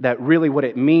really what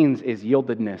it means is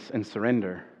yieldedness and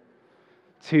surrender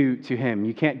to Him.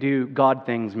 You can't do God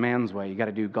things man's way. You got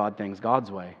to do God things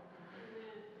God's way.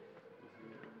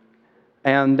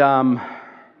 And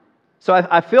so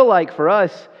I feel like for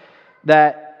us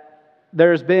that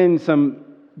there's been some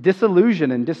disillusion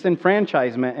and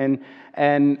disenfranchisement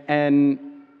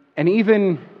and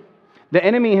even the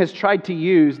enemy has tried to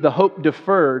use the hope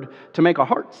deferred to make our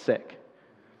hearts sick.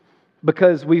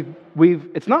 Because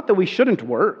it's not that we shouldn't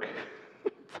work.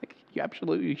 It's like you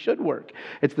absolutely should work.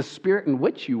 It's the spirit in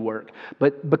which you work.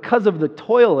 But because of the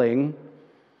toiling,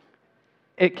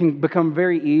 it can become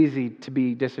very easy to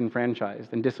be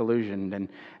disenfranchised and disillusioned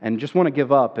and just want to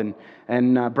give up. And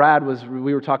Brad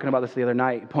we were talking about this the other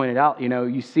night, pointed out,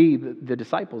 you see the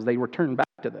disciples, they return back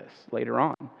to this later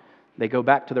on. They go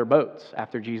back to their boats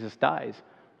after Jesus dies.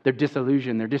 They're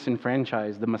disillusioned, they're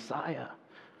disenfranchised. The Messiah.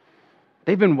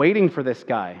 They've been waiting for this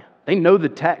guy. They know the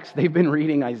text. They've been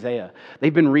reading Isaiah.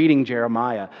 They've been reading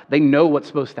Jeremiah. They know what's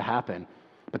supposed to happen,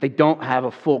 but they don't have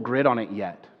a full grid on it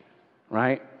yet,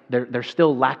 right? They're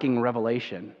still lacking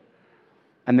revelation.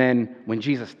 And then when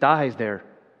Jesus dies, they're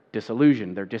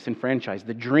disillusioned, they're disenfranchised.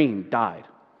 The dream died.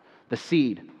 The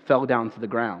seed fell down to the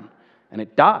ground, and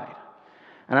it died.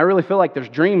 And I really feel like there's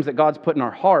dreams that God's put in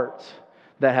our hearts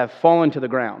that have fallen to the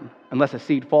ground. Unless a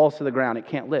seed falls to the ground, it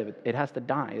can't live. It has to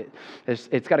die.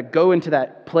 It's got to go into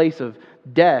that place of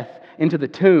death, into the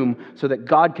tomb, so that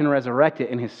God can resurrect it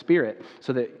in His Spirit,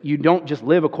 so that you don't just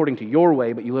live according to your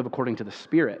way, but you live according to the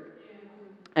Spirit.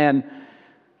 And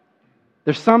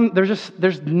there's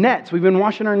nets. We've been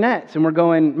washing our nets, and we're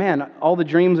going, man, all the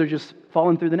dreams are just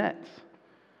falling through the nets.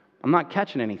 I'm not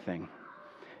catching anything.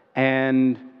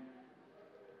 And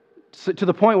so, to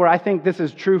the point where I think this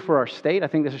is true for our state, I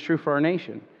think this is true for our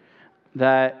nation,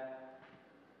 that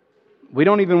we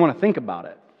don't even want to think about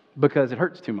it because it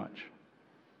hurts too much.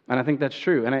 And I think that's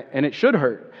true. And it should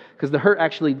hurt, because the hurt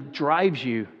actually drives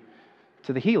you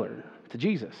to the healer, to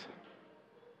Jesus.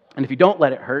 And if you don't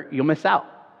let it hurt, you'll miss out.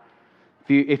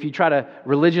 If you try to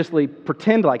religiously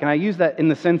pretend like, and I use that in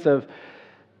the sense of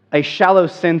a shallow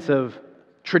sense of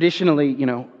traditionally,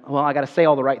 well, I got to say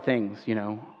all the right things,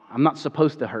 I'm not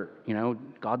supposed to hurt,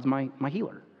 God's my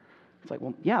healer. It's like,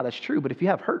 well, yeah, that's true, but if you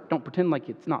have hurt, don't pretend like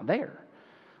it's not there.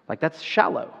 Like, that's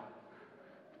shallow.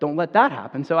 Don't let that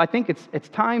happen. So I think it's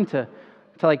time to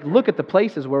look at the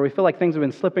places where we feel like things have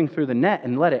been slipping through the net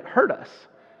and let it hurt us,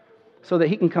 so that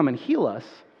He can come and heal us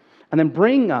and then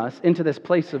bring us into this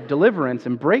place of deliverance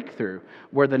and breakthrough,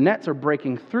 where the nets are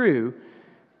breaking through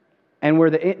and where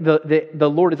the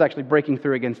Lord is actually breaking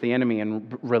through against the enemy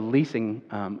and releasing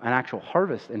an actual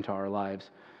harvest into our lives.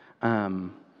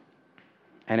 And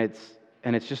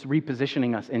it's just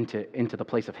repositioning us into the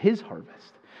place of His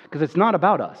harvest. Because it's not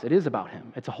about us, it is about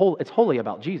Him. It's wholly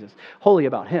about Jesus, wholly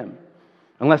about Him.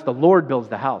 Unless the Lord builds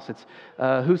the house.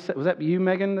 Was that you,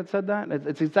 Megan, that said that?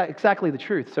 It's exactly the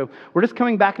truth. So we're just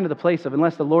coming back into the place of,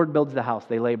 unless the Lord builds the house,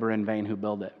 they labor in vain who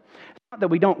build it. It's not that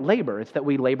we don't labor, it's that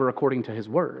we labor according to His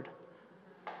word.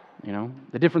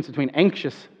 The difference between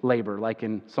anxious labor, like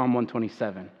in Psalm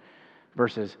 127,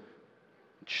 versus,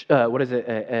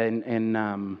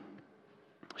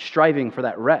 striving for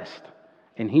that rest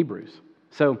in Hebrews.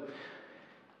 So,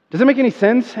 does it make any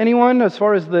sense, anyone, as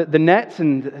far as the nets?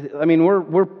 And I mean,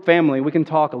 we're family. We can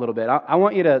talk a little bit. I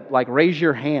want you to raise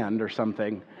your hand or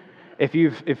something if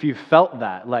you've felt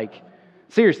that.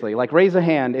 Seriously, raise a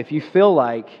hand if you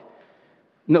feel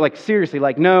seriously,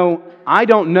 no, I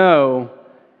don't know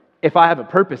if I have a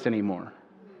purpose anymore.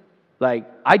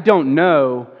 I don't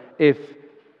know if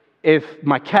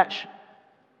my catch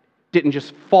didn't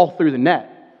just fall through the net.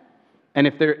 And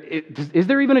is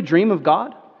there even a dream of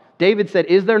God? David said,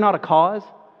 is there not a cause?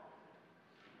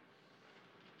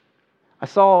 I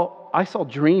saw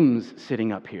dreams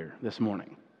sitting up here this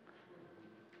morning.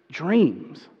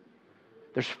 Dreams.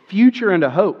 There's future and a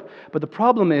hope. But the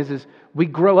problem is we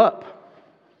grow up.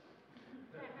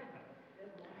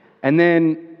 And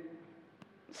then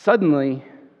suddenly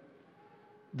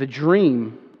the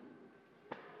dream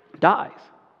dies.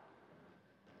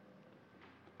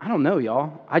 I don't know,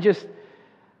 y'all.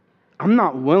 I'm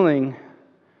not willing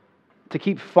to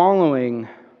keep following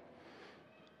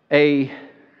I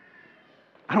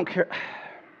don't care.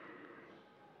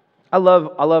 I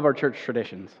love our church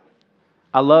traditions.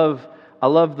 I love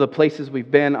the places we've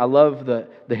been. I love the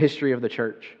history of the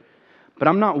church. But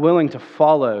I'm not willing to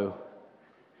follow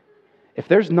if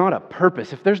there's not a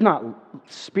purpose, if there's not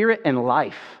spirit and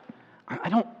life.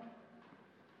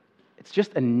 It's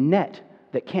just a net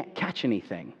that can't catch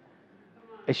anything.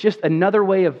 It's just another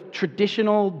way of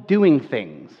traditional doing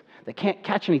things that can't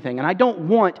catch anything. And I don't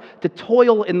want to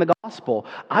toil in the gospel.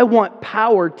 I want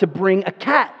power to bring a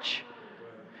catch.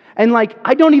 And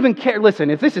I don't even care. Listen,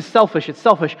 if this is selfish, it's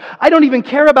selfish. I don't even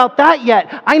care about that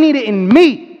yet. I need it in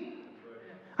me.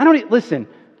 Listen,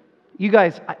 you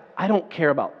guys, I don't care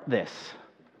about this.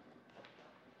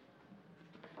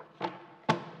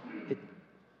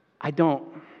 It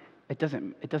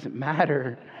doesn't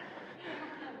matter.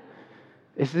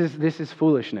 This is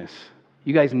foolishness.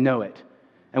 You guys know it.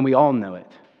 And we all know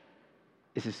it.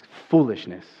 This is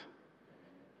foolishness.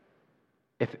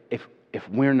 If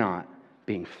we're not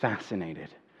being fascinated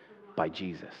by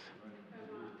Jesus.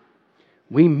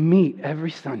 We meet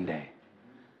every Sunday.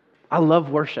 I love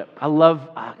worship.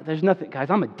 There's nothing, guys,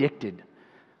 I'm addicted.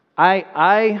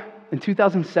 In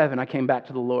 2007, I came back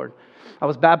to the Lord. I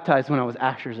was baptized when I was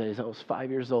Asher's age. I was 5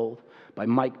 years old by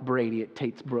Mike Brady at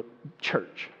Tatesbrook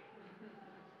Church.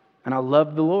 And I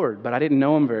loved the Lord, but I didn't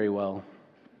know Him very well.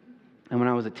 And when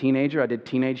I was a teenager, I did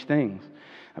teenage things.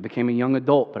 I became a young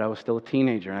adult, but I was still a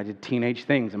teenager, and I did teenage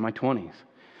things in my 20s.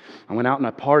 I went out and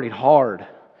I partied hard.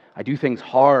 I do things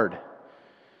hard.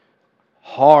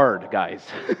 Hard, guys.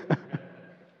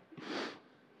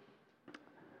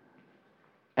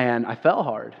 And I fell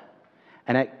hard.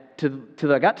 And I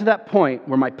got to that point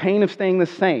where my pain of staying the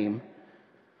same,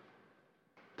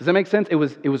 does that make sense? It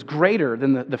was greater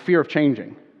than the fear of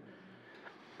changing.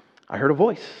 I heard a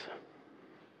voice.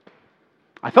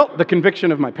 I felt the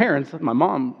conviction of my parents, my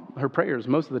mom, her prayers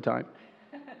most of the time.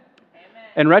 Amen.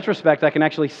 In retrospect, I can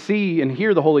actually see and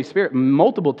hear the Holy Spirit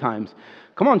multiple times.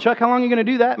 Come on, Chuck, how long are you going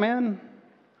to do that, man?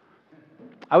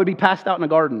 I would be passed out in a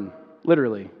garden,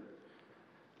 literally,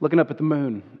 looking up at the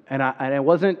moon. And it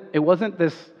wasn't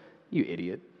this, you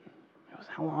idiot. It was,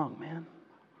 how long, man?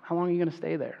 How long are you going to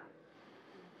stay there?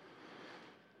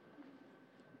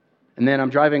 And then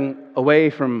I'm driving away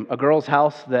from a girl's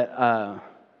house that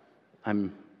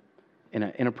I'm in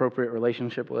an inappropriate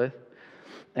relationship with.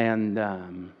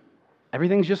 And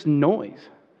everything's just noise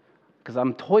because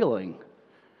I'm toiling.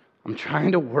 I'm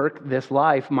trying to work this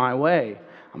life my way.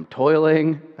 I'm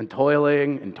toiling and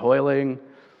toiling and toiling.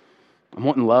 I'm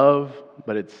wanting love,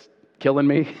 but it's killing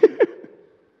me.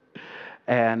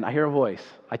 And I hear a voice.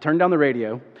 I turned down the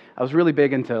radio. I was really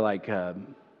big into like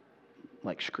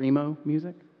screamo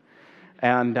music.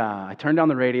 And I turned down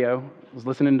the radio, was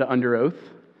listening to Under Oath,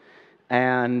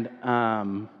 and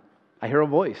I hear a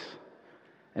voice.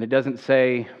 And it doesn't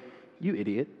say, you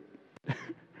idiot.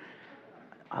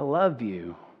 I love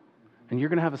you. And you're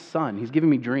going to have a son. He's giving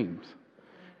me dreams.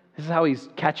 This is how He's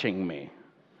catching me.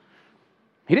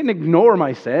 He didn't ignore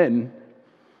my sin,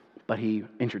 but He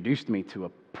introduced me to a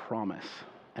promise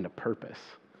and a purpose.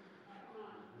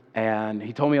 And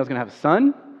He told me I was going to have a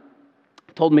son.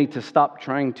 Told me to stop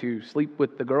trying to sleep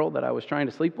with the girl that I was trying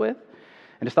to sleep with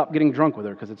and to stop getting drunk with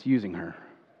her because it's using her.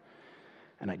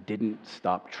 And I didn't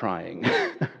stop trying.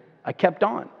 I kept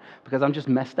on because I'm just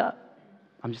messed up.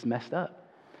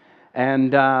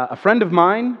 And a friend of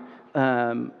mine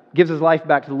gives his life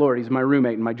back to the Lord. He's my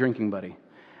roommate and my drinking buddy.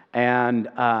 And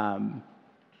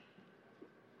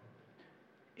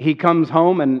he comes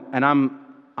home and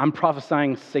I'm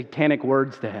prophesying satanic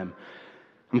words to him.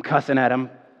 I'm cussing at him.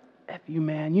 F you,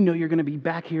 man. You know you're going to be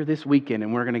back here this weekend,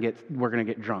 and we're going to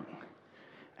get drunk.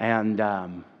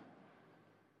 And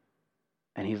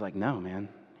he's like, no, man.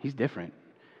 He's different.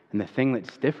 And the thing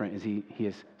that's different is he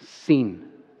has seen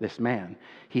this man.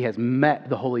 He has met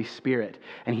the Holy Spirit,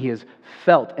 and he has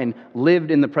felt and lived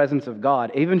in the presence of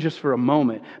God, even just for a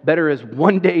moment. Better is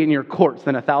one day in your courts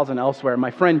than 1,000 elsewhere.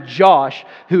 My friend Josh,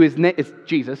 who is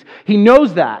Jesus, he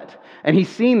knows that, and he's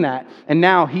seen that, and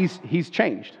now he's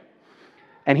changed.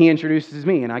 And he introduces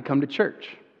me, and I come to church.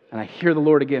 And I hear the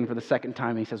Lord again for the second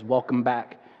time. And he says, welcome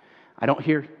back. I don't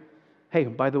hear, hey,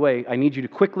 by the way, I need you to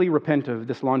quickly repent of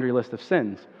this laundry list of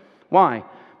sins. Why?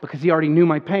 Because he already knew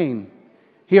my pain.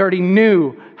 He already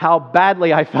knew how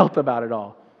badly I felt about it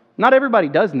all. Not everybody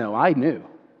does know. I knew.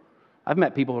 I've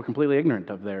met people who are completely ignorant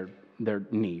of their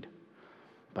need.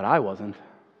 But I wasn't.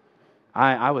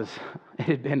 I was, it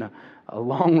had been a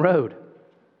long road.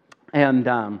 And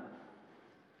I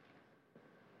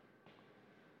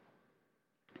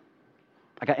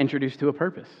got introduced to a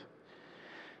purpose.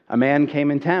 A man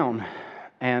came in town,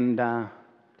 and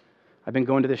I've been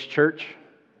going to this church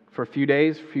for a few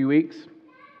days, a few weeks.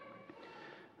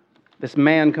 This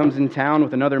man comes in town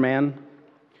with another man,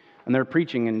 and they're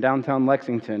preaching in downtown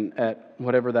Lexington at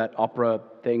whatever that opera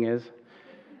thing is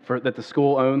that the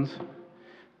school owns.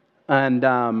 And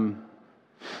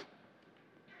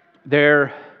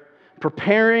they're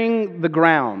preparing the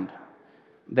ground.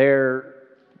 They're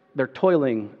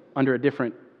toiling under a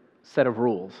different set of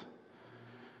rules.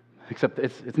 Except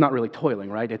it's not really toiling,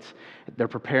 right? They're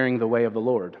preparing the way of the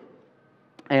Lord.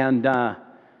 And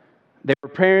they were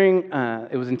preparing,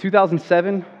 it was in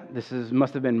 2007.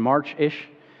 Must have been March-ish.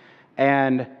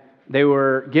 And they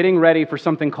were getting ready for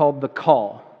something called The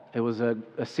Call. It was a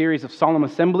series of solemn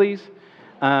assemblies.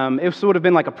 It would have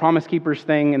been like a Promise Keepers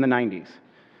thing in the 90s.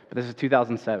 But this is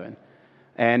 2007.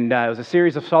 And it was a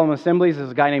series of solemn assemblies. There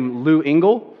was a guy named Lou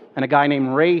Engle and a guy named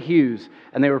Ray Hughes.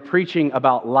 And they were preaching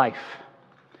about life.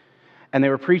 And they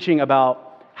were preaching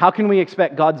about how can we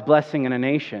expect God's blessing in a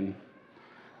nation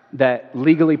that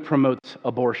legally promotes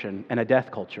abortion and a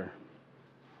death culture?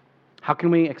 How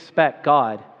can we expect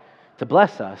God to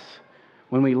bless us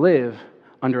when we live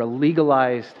under a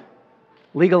legalized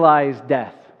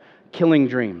death, killing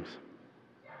dreams?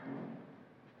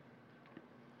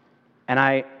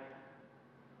 And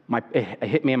it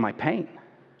hit me in my pain.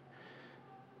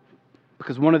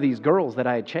 Because one of these girls that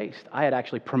I had chased, I had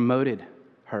actually promoted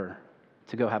her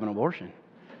to go have an abortion.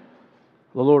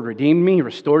 The Lord redeemed me, He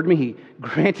restored me, He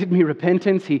granted me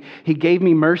repentance, He gave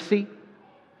me mercy.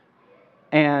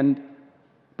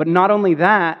 But not only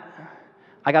that,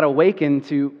 I got awakened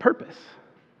to purpose.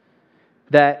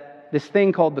 That this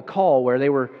thing called The Call, where they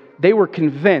were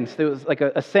convinced, it was like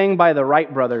a saying by the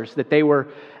Wright brothers, that they were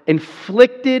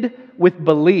inflicted with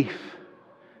belief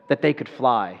that they could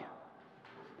fly.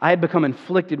 I had become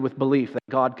inflicted with belief that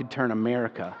God could turn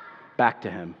America back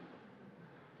to Him.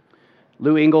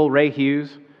 Lou Engle, Ray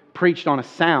Hughes preached on a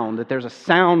sound, that there's a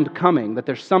sound coming, that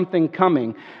there's something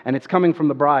coming, and it's coming from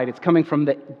the bride. It's coming from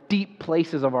the deep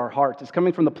places of our hearts. It's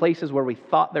coming from the places where we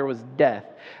thought there was death,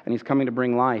 and He's coming to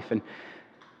bring life. And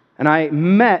I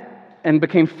met and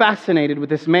became fascinated with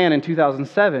this man in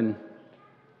 2007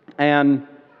 and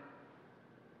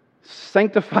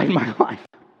sanctified my life.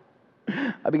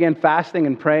 I began fasting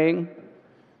and praying,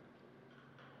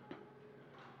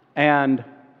 and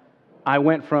I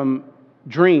went from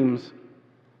dreams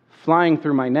flying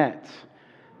through my nets,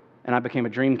 and I became a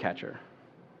dream catcher.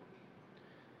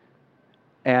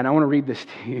 And I want to read this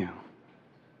to you.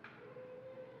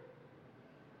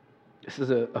 This is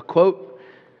a quote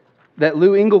that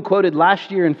Lou Engle quoted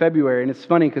last year in February, and it's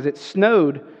funny because it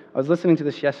snowed. I was listening to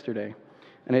this yesterday,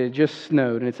 and it had just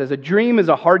snowed, and it says, "A dream is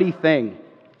a hardy thing.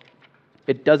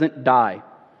 It doesn't die.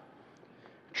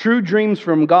 True dreams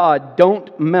from God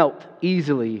don't melt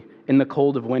easily in the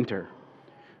cold of winter.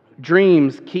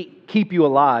 Dreams keep you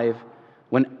alive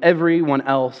when everyone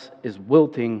else is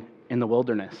wilting in the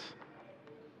wilderness."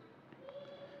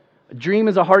 A dream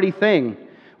is a hardy thing.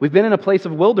 We've been in a place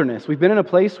of wilderness. We've been in a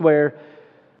place where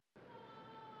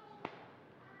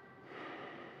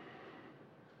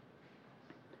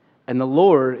and the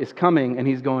Lord is coming and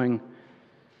He's going,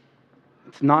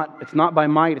 it's not by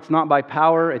might, it's not by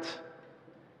power,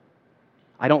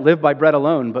 I don't live by bread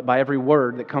alone, but by every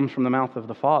word that comes from the mouth of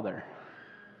the Father.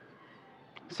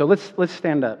 So let's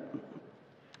stand up.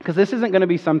 Because this isn't going to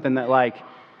be something that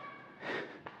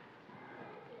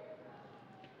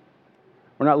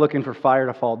we're not looking for fire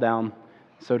to fall down,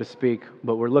 so to speak,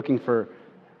 but we're looking for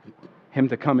Him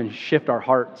to come and shift our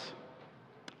hearts.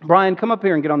 Brian, come up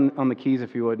here and get on the keys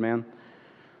if you would, man.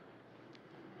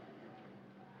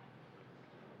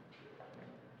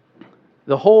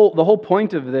 The whole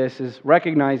point of this is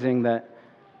recognizing that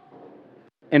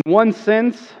in one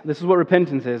sense, this is what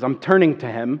repentance is. I'm turning to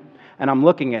Him and I'm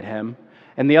looking at Him.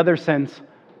 In the other sense,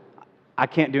 I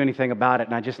can't do anything about it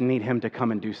and I just need Him to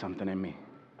come and do something in me.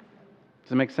 Does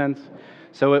that make sense?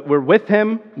 So we're with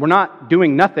Him. We're not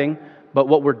doing nothing, but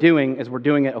what we're doing is we're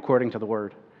doing it according to the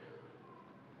Word.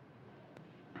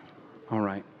 All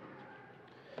right.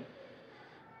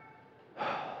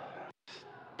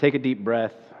 Take a deep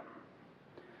breath.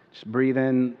 Just breathe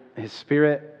in His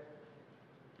Spirit.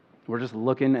 We're just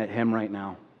looking at Him right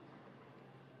now.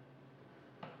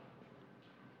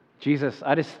 Jesus,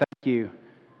 I just thank you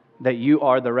that you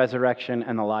are the resurrection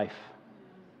and the life.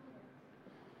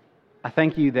 I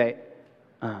thank you that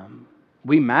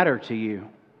we matter to you.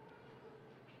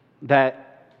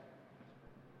 That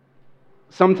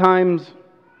sometimes,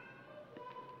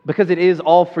 because it is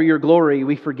all for your glory,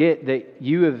 we forget that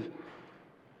you have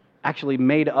actually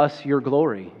made us your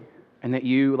glory, and that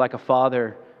you, like a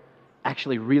father,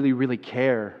 actually really, really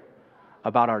care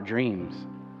about our dreams.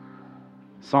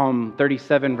 Psalm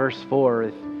 37, verse 4,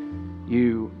 if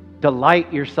you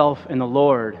delight yourself in the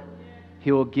Lord,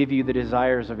 He will give you the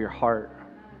desires of your heart.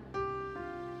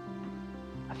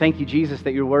 I thank you, Jesus,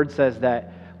 that your word says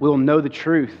that we will know the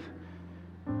truth,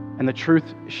 and the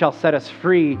truth shall set us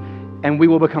free, and we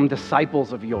will become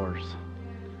disciples of yours.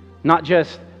 Not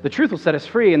just the truth will set us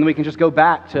free, and we can just go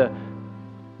back to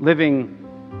living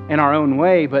in our own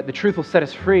way, but the truth will set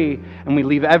us free, and we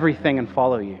leave everything and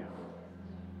follow you.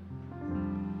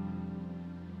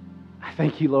 I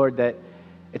thank you, Lord, that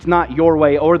it's not your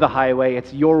way or the highway,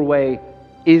 it's your way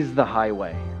is the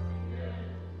highway.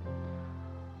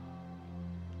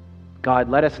 God,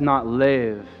 let us not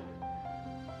live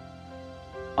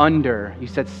under. You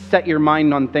said, set your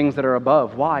mind on things that are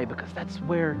above. Why? Because that's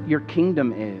where your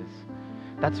kingdom is.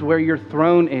 That's where your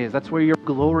throne is. That's where your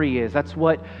glory is. That's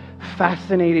what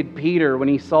fascinated Peter when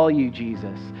he saw you,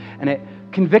 Jesus. And it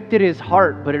convicted his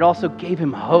heart, but it also gave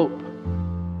him hope.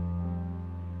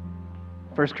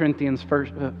 1 Corinthians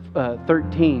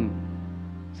 13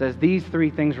 says, these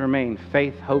three things remain: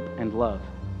 faith, hope, and love.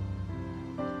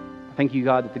 Thank you,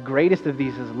 God, that the greatest of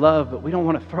these is love, but we don't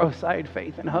want to throw aside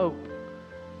faith and hope.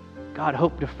 God,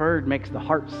 hope deferred makes the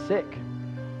heart sick.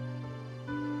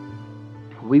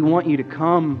 We want you to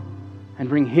come and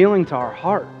bring healing to our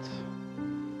hearts.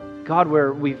 God,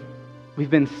 where we've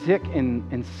been sick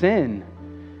in sin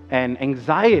and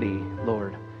anxiety,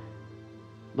 Lord.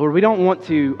 Lord, we don't want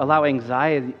to allow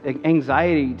anxiety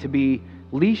to be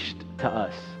leashed to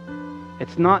us.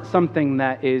 It's not something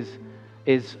that is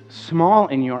small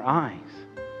in your eyes.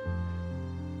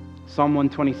 Psalm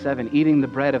 127, eating the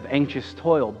bread of anxious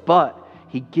toil, but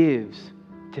He gives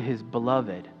to His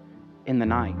beloved in the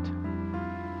night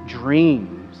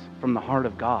dreams from the heart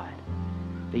of God.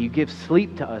 That you give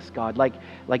sleep to us, God,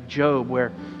 like Job,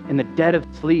 where in the dead of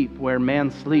sleep, where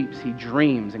man sleeps, he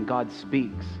dreams and God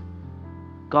speaks.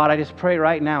 God, I just pray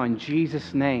right now in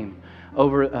Jesus' name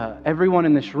over everyone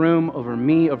in this room, over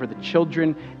me, over the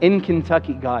children in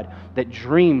Kentucky, God, that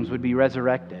dreams would be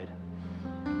resurrected.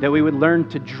 That we would learn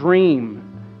to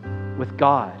dream with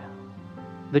God.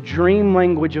 The dream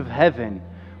language of heaven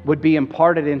would be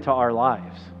imparted into our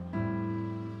lives.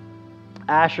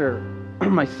 Asher,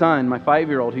 my son, my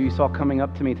 5-year-old, who you saw coming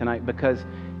up to me tonight, because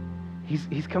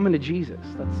he's coming to Jesus.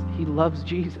 He loves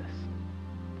Jesus.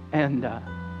 And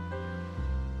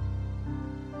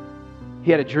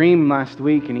he had a dream last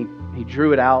week, and he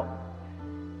drew it out,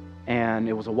 and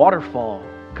it was a waterfall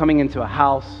coming into a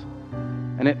house,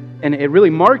 and it really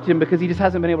marked him because he just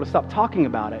hasn't been able to stop talking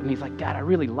about it. And he's like, Dad, I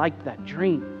really liked that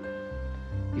dream.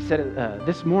 He said it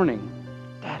this morning,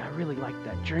 Dad, I really liked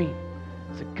that dream.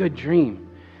 It's a good dream.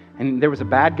 And there was a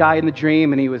bad guy in the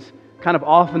dream, and he was kind of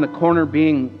off in the corner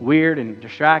being weird and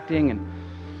distracting.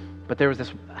 But there was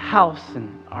this house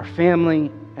and our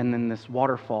family, and then this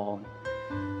waterfall.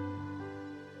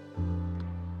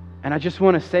 And I just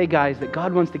want to say, guys, that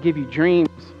God wants to give you dreams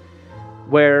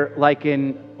where, like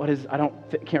in,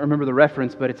 can't remember the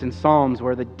reference, but it's in Psalms,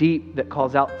 where the deep that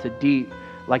calls out to deep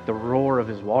like the roar of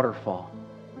His waterfall.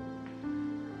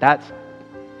 That's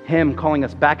Him calling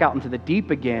us back out into the deep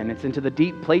again. It's into the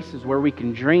deep places where we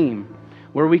can dream,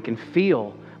 where we can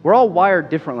feel. We're all wired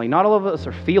differently. Not all of us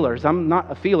are feelers. I'm not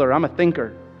a feeler. I'm a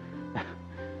thinker.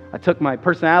 I took my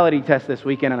personality test this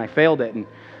weekend and I failed it.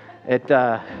 And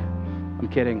I'm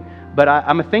kidding. But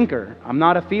I'm a thinker. I'm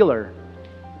not a feeler.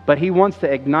 But He wants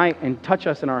to ignite and touch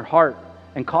us in our heart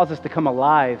and cause us to come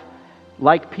alive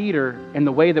like Peter in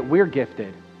the way that we're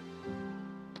gifted.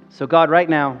 So God, right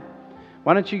now,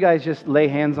 why don't you guys just lay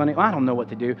hands on it? I don't know what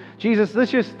to do. Jesus,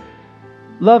 let's just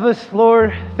love us,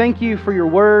 Lord. Thank you for your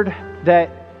word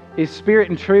that is spirit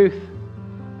and truth.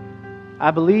 I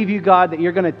believe you, God, that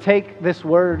you're going to take this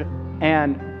word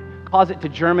and cause it to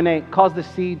germinate, cause the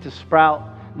seed to sprout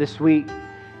this week,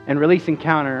 and release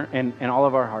encounter in all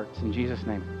of our hearts. In Jesus'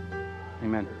 name,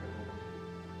 amen.